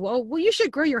they go, well, you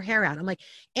should grow your hair out. I'm like,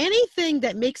 anything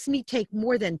that makes me take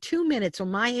more than 2 minutes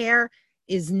on my hair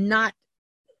is not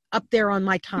up there on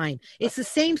my time. It's the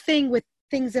same thing with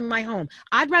things in my home.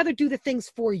 I'd rather do the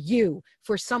things for you,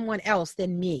 for someone else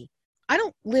than me. I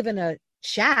don't live in a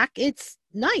shack. It's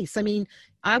nice. I mean,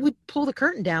 I would pull the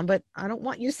curtain down, but I don't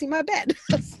want you to see my bed.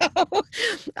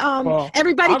 Well,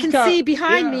 Everybody I'm can kind see of,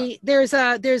 behind yeah. me. There's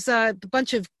a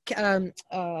bunch of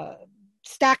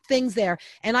stacked things there,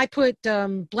 and I put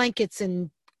blankets and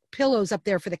pillows up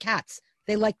there for the cats.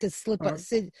 They like to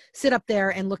sit up there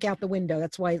and look out the window.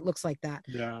 That's why it looks like that.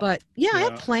 Yeah. But yeah, I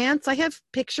have Yeah. plants. I have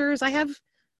pictures. I have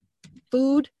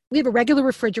food. We have a regular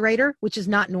refrigerator, which is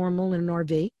not normal in an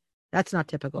RV. That's not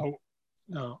typical. Oh,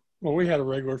 no. Well, we had a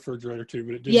regular refrigerator too,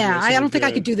 but it didn't do Yeah, us I any don't think I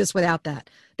could good. do this without that.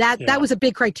 That Yeah. was a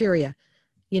big criteria.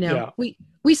 Yeah.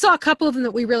 We saw a couple of them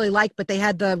that we really liked, but they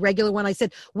had the regular one. I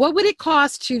said, what would it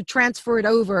cost to transfer it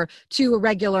over to a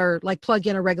regular, like plug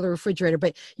in a regular refrigerator?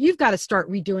 But you've got to start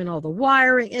redoing all the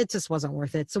wiring. It just wasn't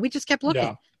worth it. So we just kept looking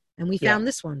Yeah. and we Yeah. found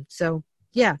this one. So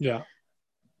yeah, Yeah.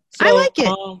 I So, like it.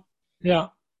 yeah.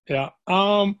 Yeah.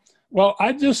 Well,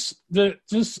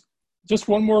 just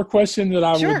one more question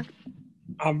that Sure.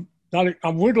 I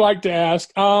would like to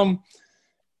ask. How,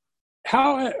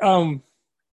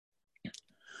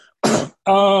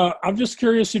 I'm just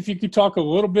curious if you could talk a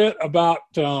little bit about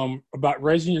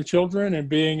raising your children and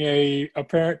being a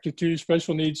parent to two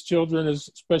special needs children,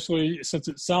 especially since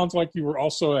it sounds like you were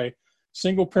also a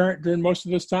single parent during most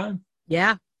of this time.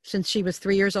 Yeah. Since she was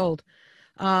 3 years old.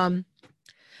 Well,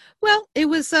 it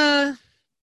was a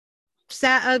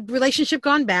relationship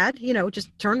gone bad,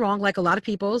 just turned wrong like a lot of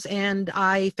people's. And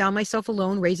I found myself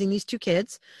alone raising these two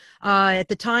kids. At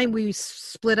the time we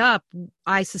split up,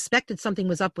 I suspected something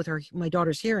was up with my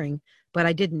daughter's hearing, but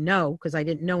I didn't know because I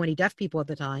didn't know any deaf people at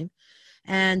the time.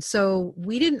 And so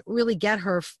we didn't really get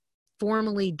her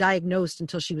formally diagnosed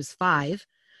until she was 5.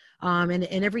 And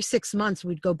every 6 months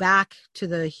we'd go back to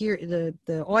the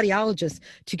audiologist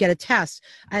to get a test.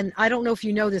 And I don't know if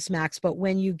you know this, Max, but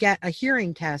when you get a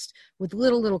hearing test with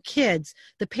little kids,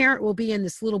 the parent will be in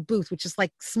this little booth, which is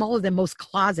like smaller than most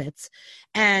closets.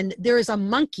 And there is a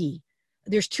monkey.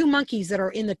 There's 2 monkeys that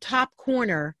are in the top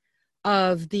corner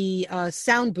of the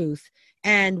sound booth.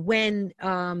 And when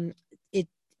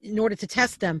in order to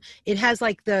test them, it has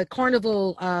like the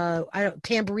carnival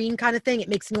tambourine kind of thing. It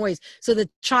makes noise, so the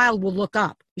child will look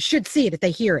up. You should see it if they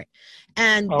hear it.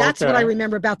 And that's what I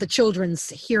remember about the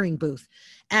children's hearing booth.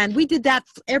 And we did that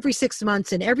every 6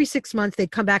 months, and every 6 months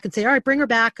they'd come back and say, all right, bring her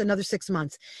back another 6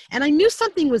 months. And I knew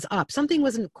something was up. Something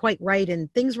wasn't quite right,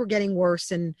 and things were getting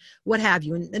worse and what have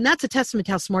you. And that's a testament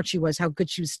to how smart she was, how good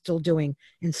she was still doing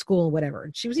in school, whatever.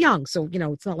 And she was young, so,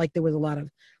 it's not like there was a lot of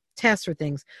tests or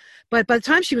things. But by the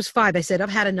time she was 5, I said, I've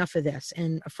had enough of this.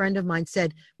 And a friend of mine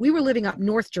said, we were living up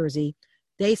North Jersey.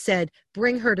 They said,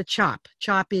 bring her to CHOP.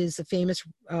 CHOP is a famous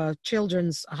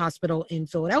children's hospital in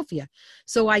Philadelphia.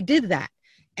 So I did that.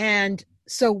 And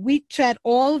so we had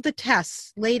all of the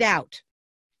tests laid out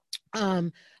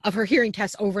of her hearing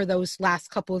tests over those last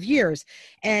couple of years.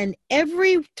 And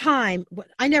every time,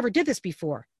 I never did this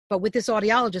before, but with this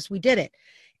audiologist, we did it.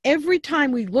 Every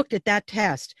time we looked at that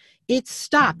test, it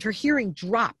stopped. Her hearing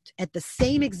dropped at the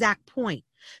same exact point.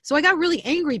 So I got really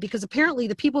angry because apparently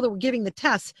the people that were giving the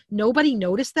tests, nobody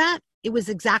noticed that. It was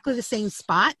exactly the same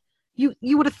spot.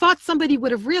 You would have thought somebody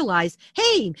would have realized,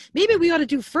 hey, maybe we ought to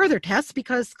do further tests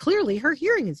because clearly her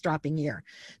hearing is dropping here.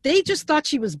 They just thought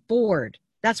she was bored.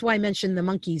 That's why I mentioned the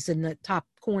monkeys in the top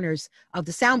corners of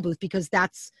the sound booth, because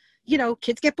that's,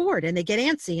 kids get bored and they get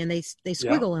antsy and they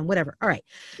squiggle and whatever. All right.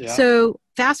 Yeah. So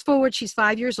fast forward, she's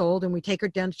 5 years old and we take her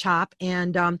down to CHOP,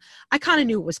 and I kind of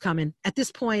knew it was coming. At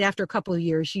this point, after a couple of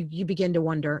years, you begin to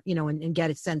wonder, and get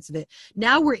a sense of it.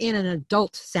 Now we're in an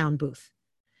adult sound booth,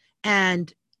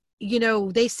 and,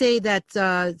 they say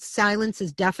that silence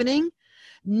is deafening.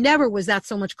 Never was that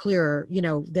so much clearer,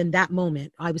 than that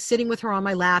moment. I was sitting with her on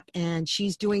my lap and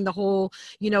she's doing the whole,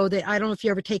 I don't know if you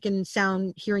ever taken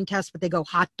sound hearing tests, but they go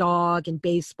hot dog and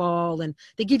baseball and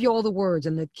they give you all the words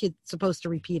and the kid's supposed to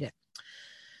repeat it.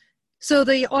 So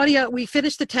we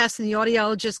finished the test, and the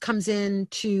audiologist comes in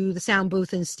to the sound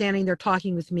booth and is standing there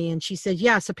talking with me. And she said,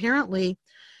 yes, apparently,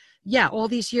 yeah, all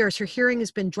these years her hearing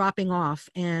has been dropping off,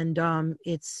 and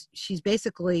she's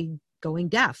basically going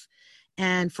deaf.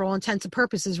 And for all intents and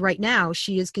purposes right now,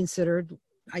 she is considered,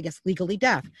 I guess, legally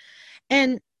deaf.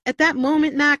 And at that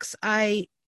moment, Max, I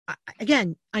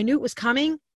knew it was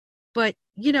coming, but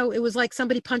it was like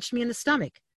somebody punched me in the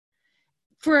stomach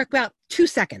for about 2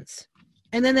 seconds.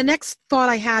 And then the next thought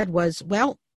I had was,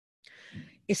 well,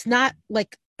 it's not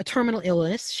like a terminal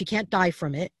illness. She can't die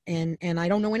from it. And I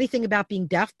don't know anything about being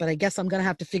deaf, but I guess I'm going to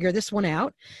have to figure this one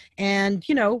out. And,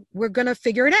 we're going to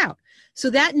figure it out. So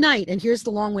that night, and here's the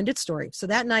long-winded story. So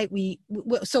that night we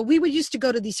would used to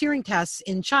go to these hearing tests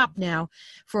in CHOP now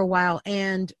for a while,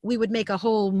 and we would make a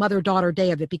whole mother-daughter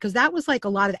day of it because that was like a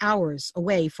lot of hours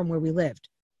away from where we lived.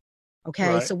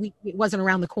 Okay. Right. So it wasn't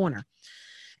around the corner.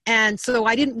 And so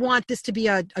I didn't want this to be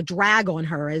a drag on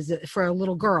her for a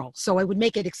little girl. So I would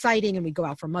make it exciting, and we'd go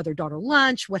out for mother-daughter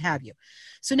lunch, what have you.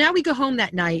 So now we go home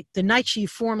that night, the night she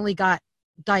formally got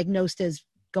diagnosed as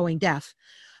going deaf.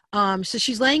 So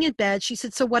she's laying in bed. She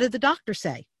said, so what did the doctor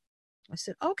say? I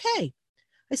said, okay.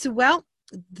 I said, well,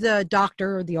 the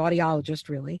doctor, or the audiologist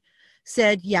really,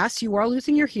 said, yes, you are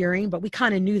losing your hearing, but we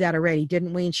kind of knew that already,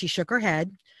 didn't we? And she shook her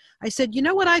head. I said, you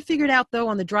know what I figured out, though,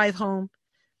 on the drive home?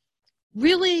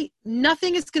 Really,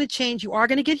 nothing is going to change. You are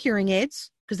going to get hearing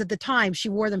aids, because at the time she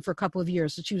wore them for a couple of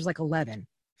years. So she was like 11.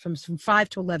 From 5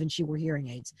 to 11, she wore hearing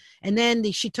aids. And then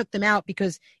she took them out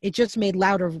because it just made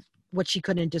louder what she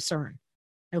couldn't discern.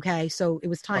 Okay. So it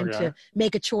was time to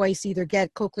make a choice, either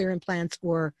get cochlear implants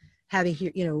or have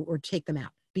or take them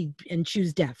out and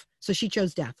choose deaf. So she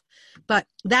chose deaf. But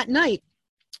that night,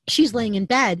 she's laying in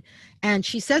bed and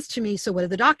she says to me, so what did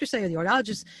the doctor say, or the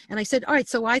audiologist? And I said, all right,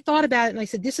 so I thought about it, and I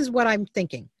said, this is what I'm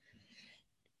thinking.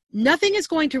 Nothing is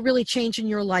going to really change in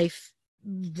your life.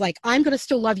 Like, I'm going to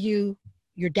still love you.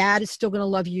 Your dad is still going to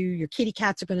love you. Your kitty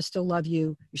cats are going to still love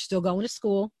you. You're still going to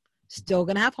school, still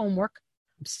going to have homework.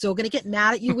 I'm still going to get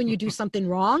mad at you when you do something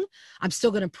wrong. I'm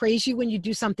still going to praise you when you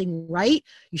do something right.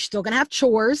 You're still going to have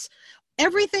chores.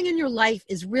 Everything in your life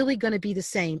is really going to be the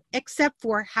same, except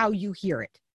for how you hear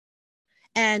it.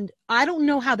 And I don't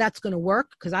know how that's going to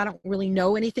work, because I don't really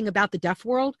know anything about the deaf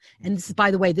world. And this is, by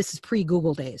the way, this is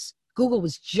pre-Google days. Google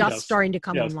was just starting to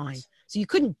come online. So you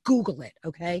couldn't Google it.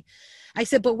 Okay. I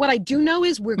said, but what I do know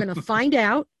is we're going to find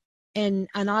out, and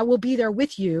I will be there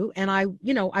with you. And I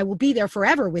will be there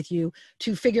forever with you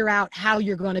to figure out how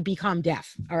you're going to become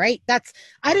deaf. All right.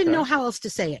 I didn't know how else to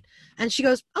say it. And she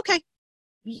goes, okay.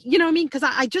 You know what I mean? Cause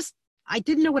I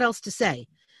didn't know what else to say.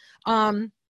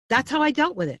 That's how I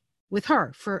dealt with it. With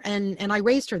her and I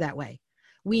raised her that way.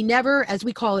 We never, as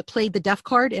we call it, played the deaf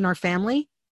card in our family,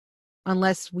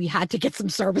 unless we had to get some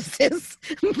services.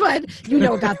 But you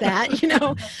know about that,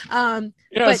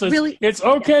 Yes, but really, it's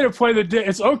okay to play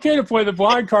the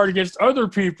blind card against other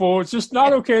people. It's just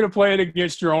not okay to play it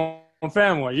against your own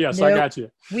family. Yes, nope, I got you.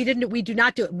 We do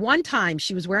not do it. One time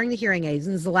she was wearing the hearing aids,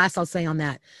 and this is the last I'll say on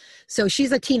that. So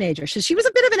she's a teenager. So she was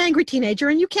a bit of an angry teenager,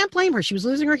 and you can't blame her. She was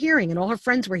losing her hearing, and all her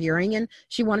friends were hearing, and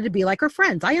she wanted to be like her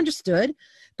friends. I understood.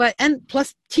 And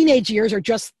plus teenage years are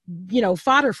just,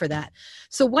 fodder for that.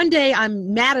 So one day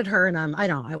I'm mad at her, and I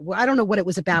don't know what it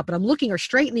was about, but I'm looking her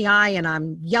straight in the eye, and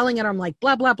I'm yelling at her. I'm like,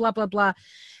 blah, blah, blah, blah, blah.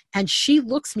 And she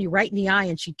looks me right in the eye,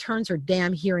 and she turns her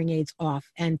damn hearing aids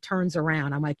off and turns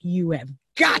around. I'm like, you have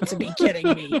got to be kidding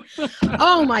me.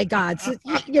 Oh my God. So,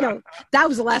 that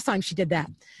was the last time she did that.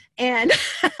 And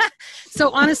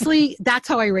so honestly, that's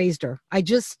how I raised her. I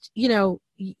just, you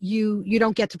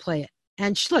don't get to play it.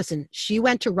 And she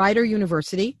went to Rider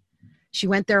University. She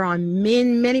went there on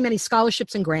many, many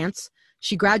scholarships and grants.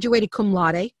 She graduated cum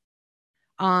laude.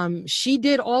 She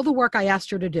did all the work I asked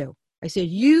her to do. I said,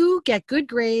 you get good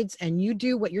grades and you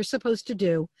do what you're supposed to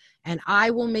do, and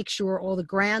I will make sure all the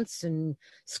grants and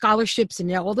scholarships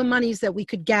and all the monies that we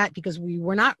could get, because we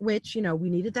were not rich, we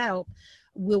needed the help.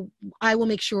 I will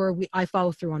make sure I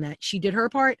follow through on that. She did her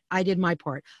part. I did my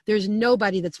part. There's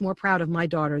nobody that's more proud of my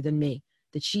daughter than me,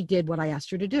 that she did what I asked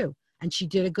her to do, and she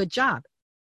did a good job.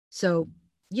 So,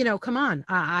 come on.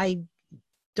 I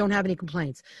don't have any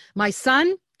complaints. My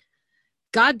son,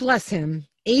 God bless him,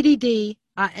 ADD,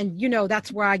 and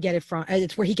that's where I get it from.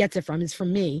 It's where he gets it from. It's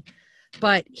from me.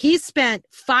 But he spent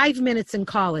 5 minutes in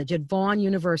college at Vaughan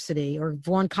University or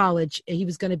Vaughan College. He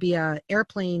was going to be a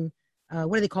airplane.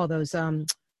 What do they call those?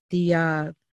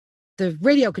 The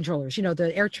radio controllers.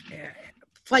 The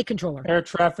flight controller. Air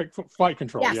traffic flight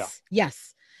control. Yes, yeah.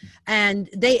 Yes. And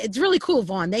it's really cool,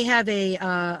 Vaughan. They have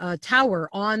a tower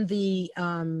on the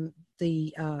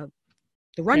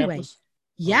runway. Campus.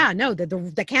 Yeah, no,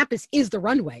 the campus is the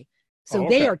runway. So Oh,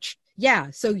 they okay. are,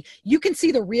 yeah. So you can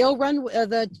see the real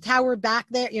the tower back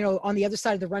there, on the other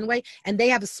side of the runway, and they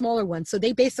have a smaller one. So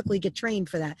they basically get trained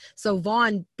for that. So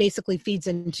Vaughn basically feeds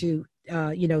into,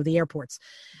 the airports,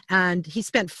 and he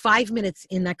spent 5 minutes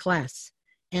in that class,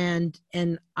 and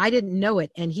I didn't know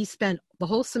it, and he spent the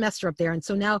whole semester up there. And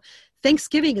so now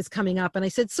Thanksgiving is coming up, and I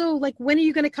said, so like, when are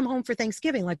you going to come home for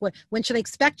Thanksgiving? Like, when should I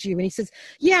expect you? And he says,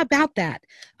 yeah, about that.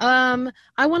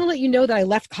 I want to let you know that I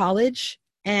left college,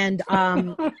 and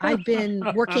I've been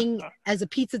working as a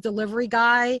pizza delivery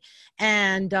guy,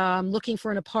 and looking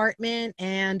for an apartment.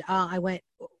 And I went,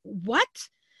 what?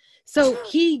 So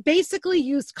he basically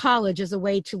used college as a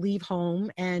way to leave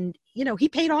home, and he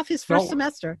paid off his first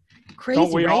semester. Crazy,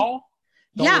 don't we right? all?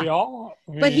 Don't Yeah. we all?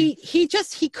 I mean, But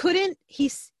he couldn't.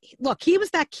 Look, he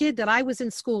was that kid that I was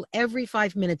in school every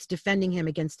 5 minutes defending him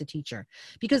against the teacher,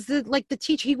 because the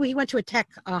teacher, he went to a tech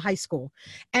high school,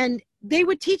 and they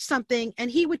would teach something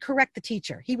and he would correct the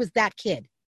teacher. He was that kid.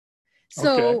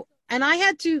 So, okay. and I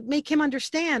had to make him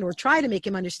understand, or try to make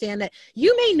him understand, that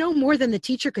you may know more than the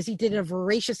teacher because he did a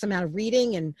voracious amount of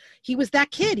reading, and he was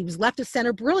that kid. He was left of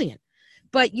center brilliant,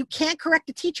 but you can't correct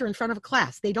a teacher in front of a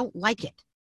class. They don't like it.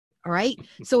 All right.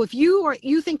 So if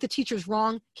you think the teacher's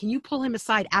wrong, can you pull him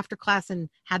aside after class and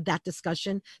have that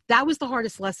discussion? That was the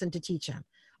hardest lesson to teach him.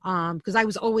 Because I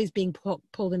was always being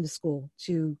pulled into school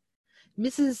to,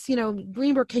 Mrs.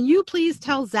 Greenberg, can you please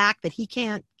tell Zach that he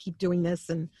can't keep doing this?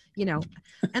 And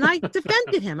I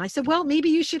defended him. I said, well, maybe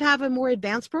you should have a more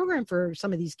advanced program for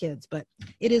some of these kids, but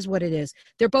it is what it is.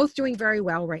 They're both doing very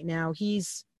well right now.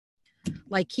 He's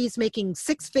making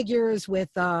six figures with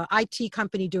IT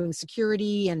company doing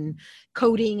security and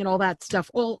coding and all that stuff,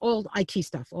 all IT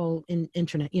stuff, all in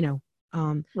internet,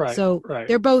 Right. So right.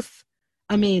 they're both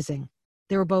amazing.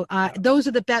 They were both,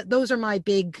 those are my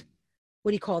big, what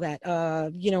do you call that?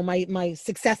 My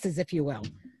successes, if you will.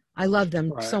 I love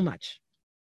them so much.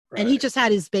 Right. And he just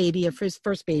had his baby, his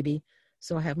first baby.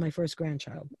 So I have my first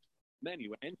grandchild.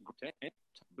 Menu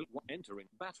entering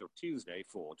Batter Tuesday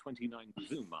 429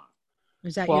 Zuma.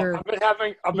 Is that your? I've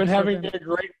been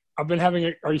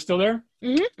having are you still there?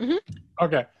 Mm-hmm, mm-hmm.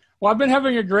 Okay. Well, I've been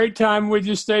having a great time with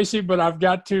you, Staci, but I've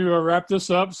got to wrap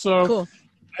this up. So, cool.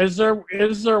 Is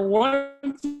there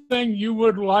one thing you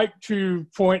would like to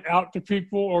point out to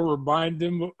people or remind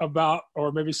them about,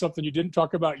 or maybe something you didn't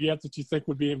talk about yet that you think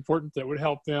would be important that would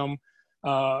help them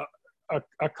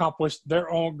accomplish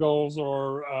their own goals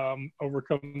or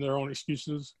overcome their own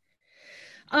excuses?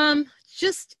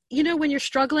 Just, when you're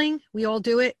struggling, we all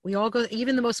do it. We all go,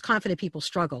 even the most confident people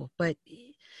struggle, but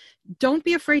don't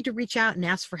be afraid to reach out and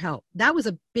ask for help. That was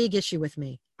a big issue with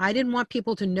me. I didn't want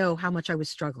people to know how much I was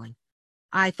struggling.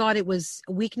 I thought it was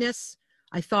a weakness.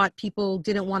 I thought people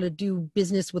didn't want to do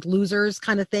business with losers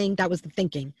kind of thing. That was the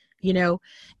thinking,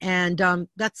 and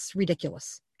that's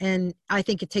ridiculous. And I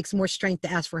think it takes more strength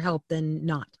to ask for help than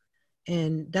not.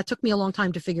 And that took me a long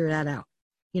time to figure that out.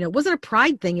 It wasn't a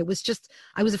pride thing. It was just,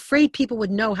 I was afraid people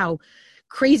would know how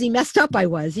crazy messed up I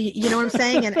was. You know what I'm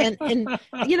saying? And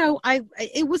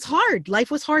it was hard.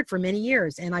 Life was hard for many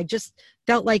years. And I just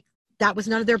felt like that was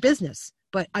none of their business,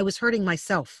 but I was hurting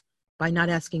myself by not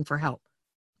asking for help.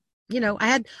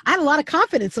 I had a lot of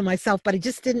confidence in myself, but I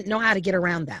just didn't know how to get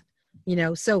around that,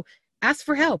 so ask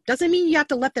for help. Doesn't mean you have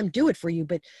to let them do it for you,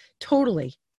 but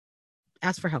totally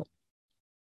ask for help.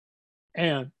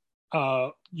 And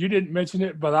you didn't mention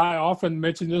it, but I often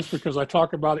mention this because I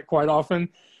talk about it quite often.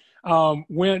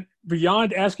 When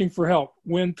beyond asking for help,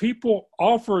 when people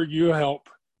offer you help,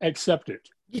 accept it.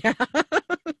 Yeah.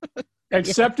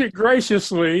 Accept it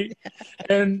graciously.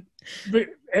 And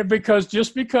because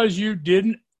just because you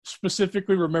didn't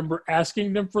specifically remember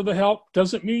asking them for the help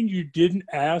doesn't mean you didn't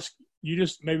ask. You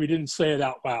just maybe didn't say it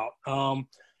out loud.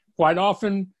 Quite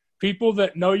often, people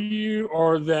that know you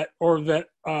or that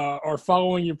are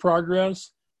following your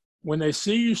progress, when they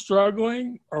see you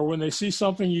struggling or when they see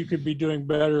something you could be doing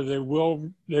better, they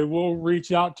will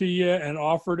reach out to you and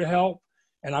offer to help.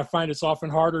 And I find it's often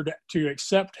harder to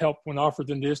accept help when offered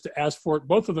than it is to ask for it.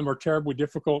 Both of them are terribly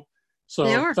difficult.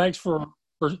 So thanks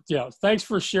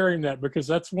for sharing that, because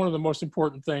that's one of the most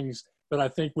important things that I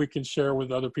think we can share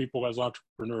with other people as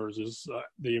entrepreneurs is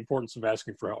the importance of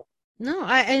asking for help. No,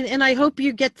 I hope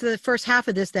you get to the first half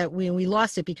of this that we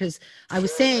lost it, because I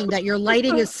was saying that your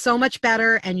lighting is so much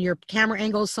better and your camera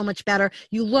angle is so much better.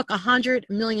 You look 100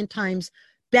 million times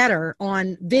better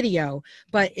on video,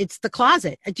 but it's the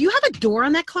closet. Do you have a door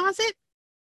on that closet?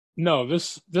 No,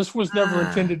 this was never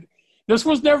intended. This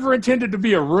was never intended to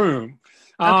be a room.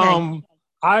 Okay.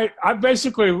 I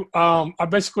basically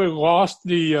lost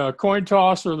the coin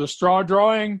toss or the straw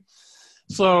drawing.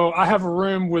 So I have a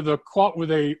room with a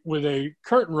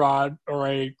curtain rod or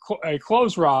a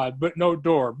clothes rod, but no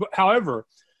door. But however,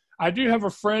 I do have a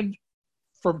friend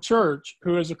from church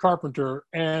who is a carpenter,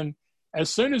 and as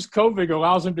soon as COVID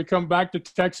allows him to come back to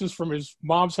Texas from his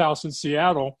mom's house in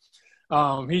Seattle,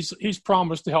 he's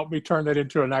promised to help me turn that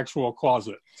into an actual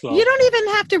closet. So you don't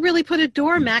even have to really put a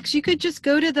door, Max. You could just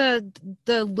go to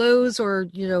the Lowe's or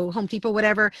Home Depot,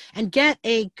 whatever, and get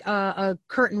a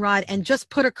curtain rod and just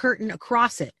put a curtain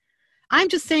across it. I'm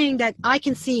just saying that I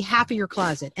can see half of your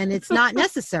closet, and it's not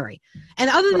necessary. And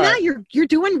other than that, you're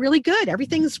doing really good.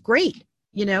 Everything's great.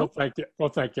 Well, thank you. Well,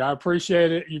 thank you. I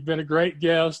appreciate it. You've been a great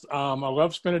guest. I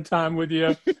love spending time with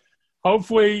you.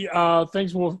 Hopefully,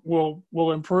 things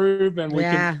will improve, and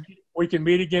we can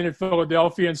meet again in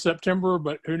Philadelphia in September.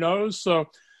 But who knows? So,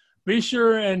 be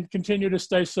sure and continue to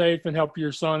stay safe and help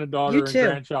your son and daughter and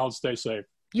grandchild stay safe.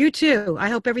 You too. I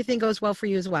hope everything goes well for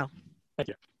you as well. Thank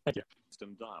you. Thank you.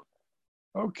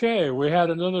 Okay, we had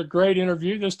another great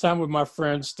interview, this time with my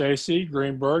friend Staci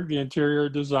Greenberg, the interior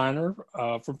designer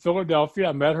from Philadelphia.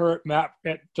 I met her at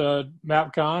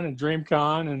MapCon and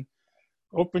DreamCon, and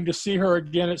hoping to see her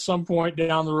again at some point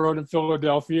down the road in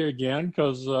Philadelphia again,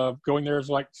 because going there is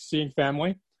like seeing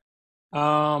family.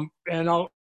 And I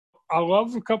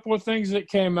love a couple of things that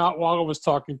came out while I was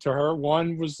talking to her.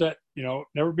 One was that,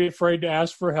 never be afraid to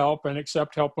ask for help and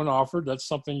accept help when offered. That's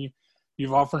something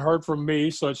you've often heard from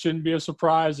me, so it shouldn't be a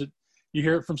surprise that you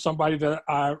hear it from somebody that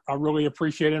I really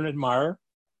appreciate and admire.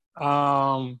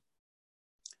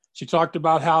 She talked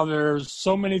about how there's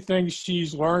so many things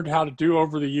she's learned how to do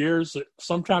over the years that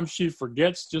sometimes she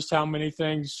forgets just how many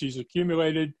things she's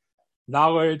accumulated,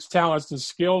 knowledge, talents, and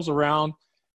skills around.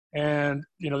 And,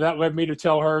 that led me to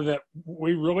tell her that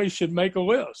we really should make a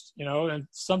list, and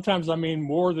sometimes I mean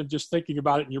more than just thinking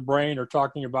about it in your brain or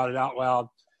talking about it out loud.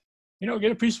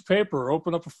 Get a piece of paper,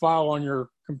 open up a file on your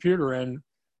computer, and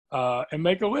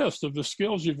make a list of the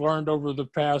skills you've learned over the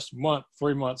past month,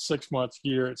 3 months, 6 months,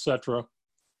 year, etc.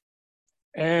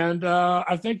 And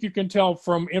I think you can tell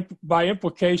by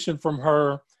implication from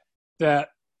her that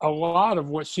a lot of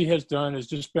what she has done has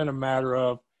just been a matter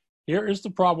of, here is the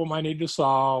problem I need to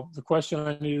solve, the question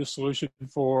I need a solution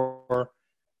for,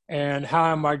 and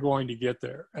how am I going to get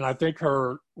there? And I think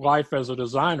her life as a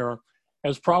designer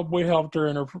has probably helped her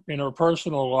in her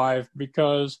personal life,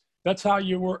 because that's how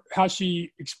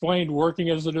she explained working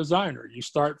as a designer. You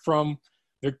start from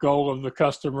the goal of the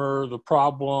customer, the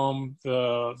problem,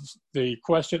 the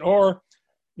question, or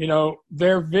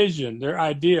their vision, their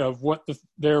idea of what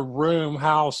their room,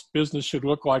 house, business should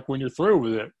look like when you're through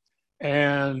with it.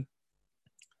 And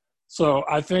so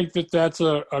I think that that's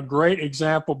a great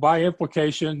example by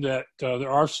implication that there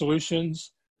are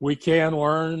solutions. We can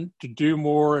learn to do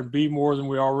more and be more than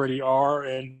we already are,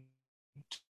 and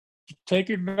to take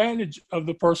advantage of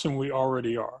the person we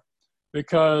already are.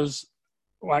 Because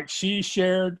like she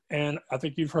shared, and I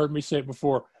think you've heard me say it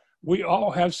before, we all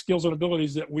have skills and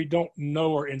abilities that we don't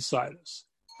know are inside us,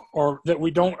 or that we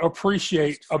don't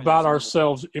appreciate about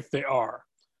ourselves if they are.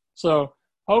 So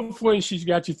hopefully she's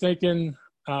got you thinking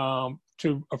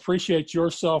to appreciate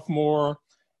yourself more,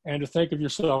 and to think of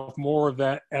yourself more of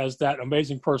that as that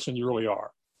amazing person you really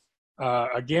are.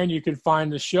 Again, you can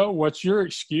find the show, What's Your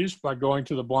Excuse, by going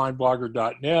to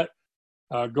theblindblogger.net,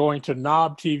 going to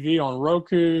Knob TV on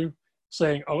Roku,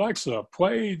 saying, Alexa,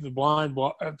 play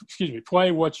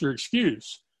play What's Your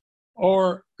Excuse,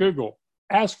 or Google,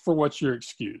 ask for What's Your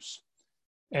Excuse.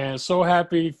 And so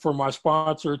happy for my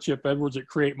sponsor, Chip Edwards at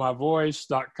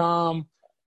createmyvoice.com.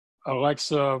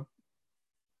 Alexa,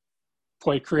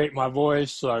 play Create My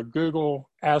Voice. Google,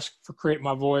 ask for Create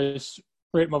My Voice,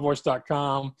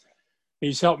 createmyvoice.com.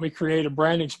 He's helped me create a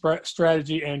branding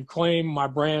strategy and claim my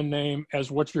brand name as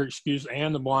What's Your Excuse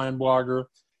and the Blind Blogger.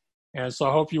 And so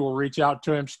I hope you will reach out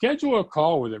to him, schedule a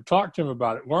call with him, talk to him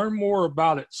about it, learn more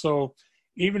about it. So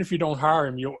even if you don't hire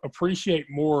him, you'll appreciate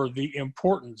more the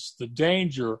importance, the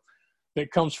danger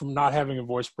that comes from not having a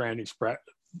voice branding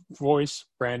strategy.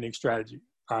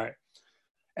 All right.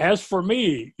 As for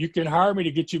me, you can hire me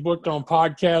to get you booked on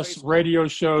podcasts, radio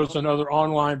shows, and other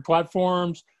online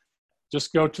platforms.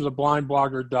 Just go to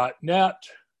theblindblogger.net,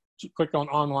 click on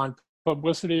online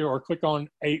publicity, or click on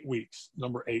 8 weeks,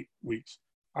 number 8 weeks.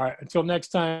 All right, until next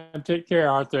time, take care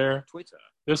out there. Twitter.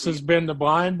 This has been the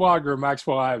Blind Blogger,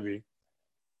 Maxwell Ivy.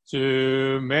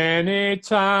 Too many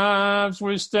times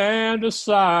we stand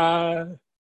aside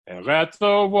and let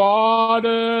the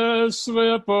waters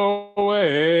slip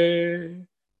away,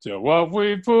 till what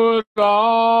we put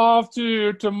off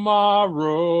to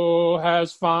tomorrow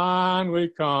has finally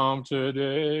come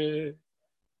today.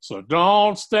 So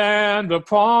don't stand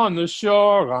upon the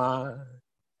shoreline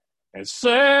and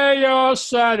say you're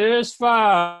satisfied.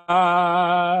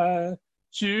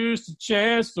 Choose to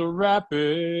chance the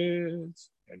rapids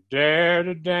and dare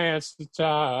to dance the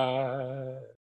tide.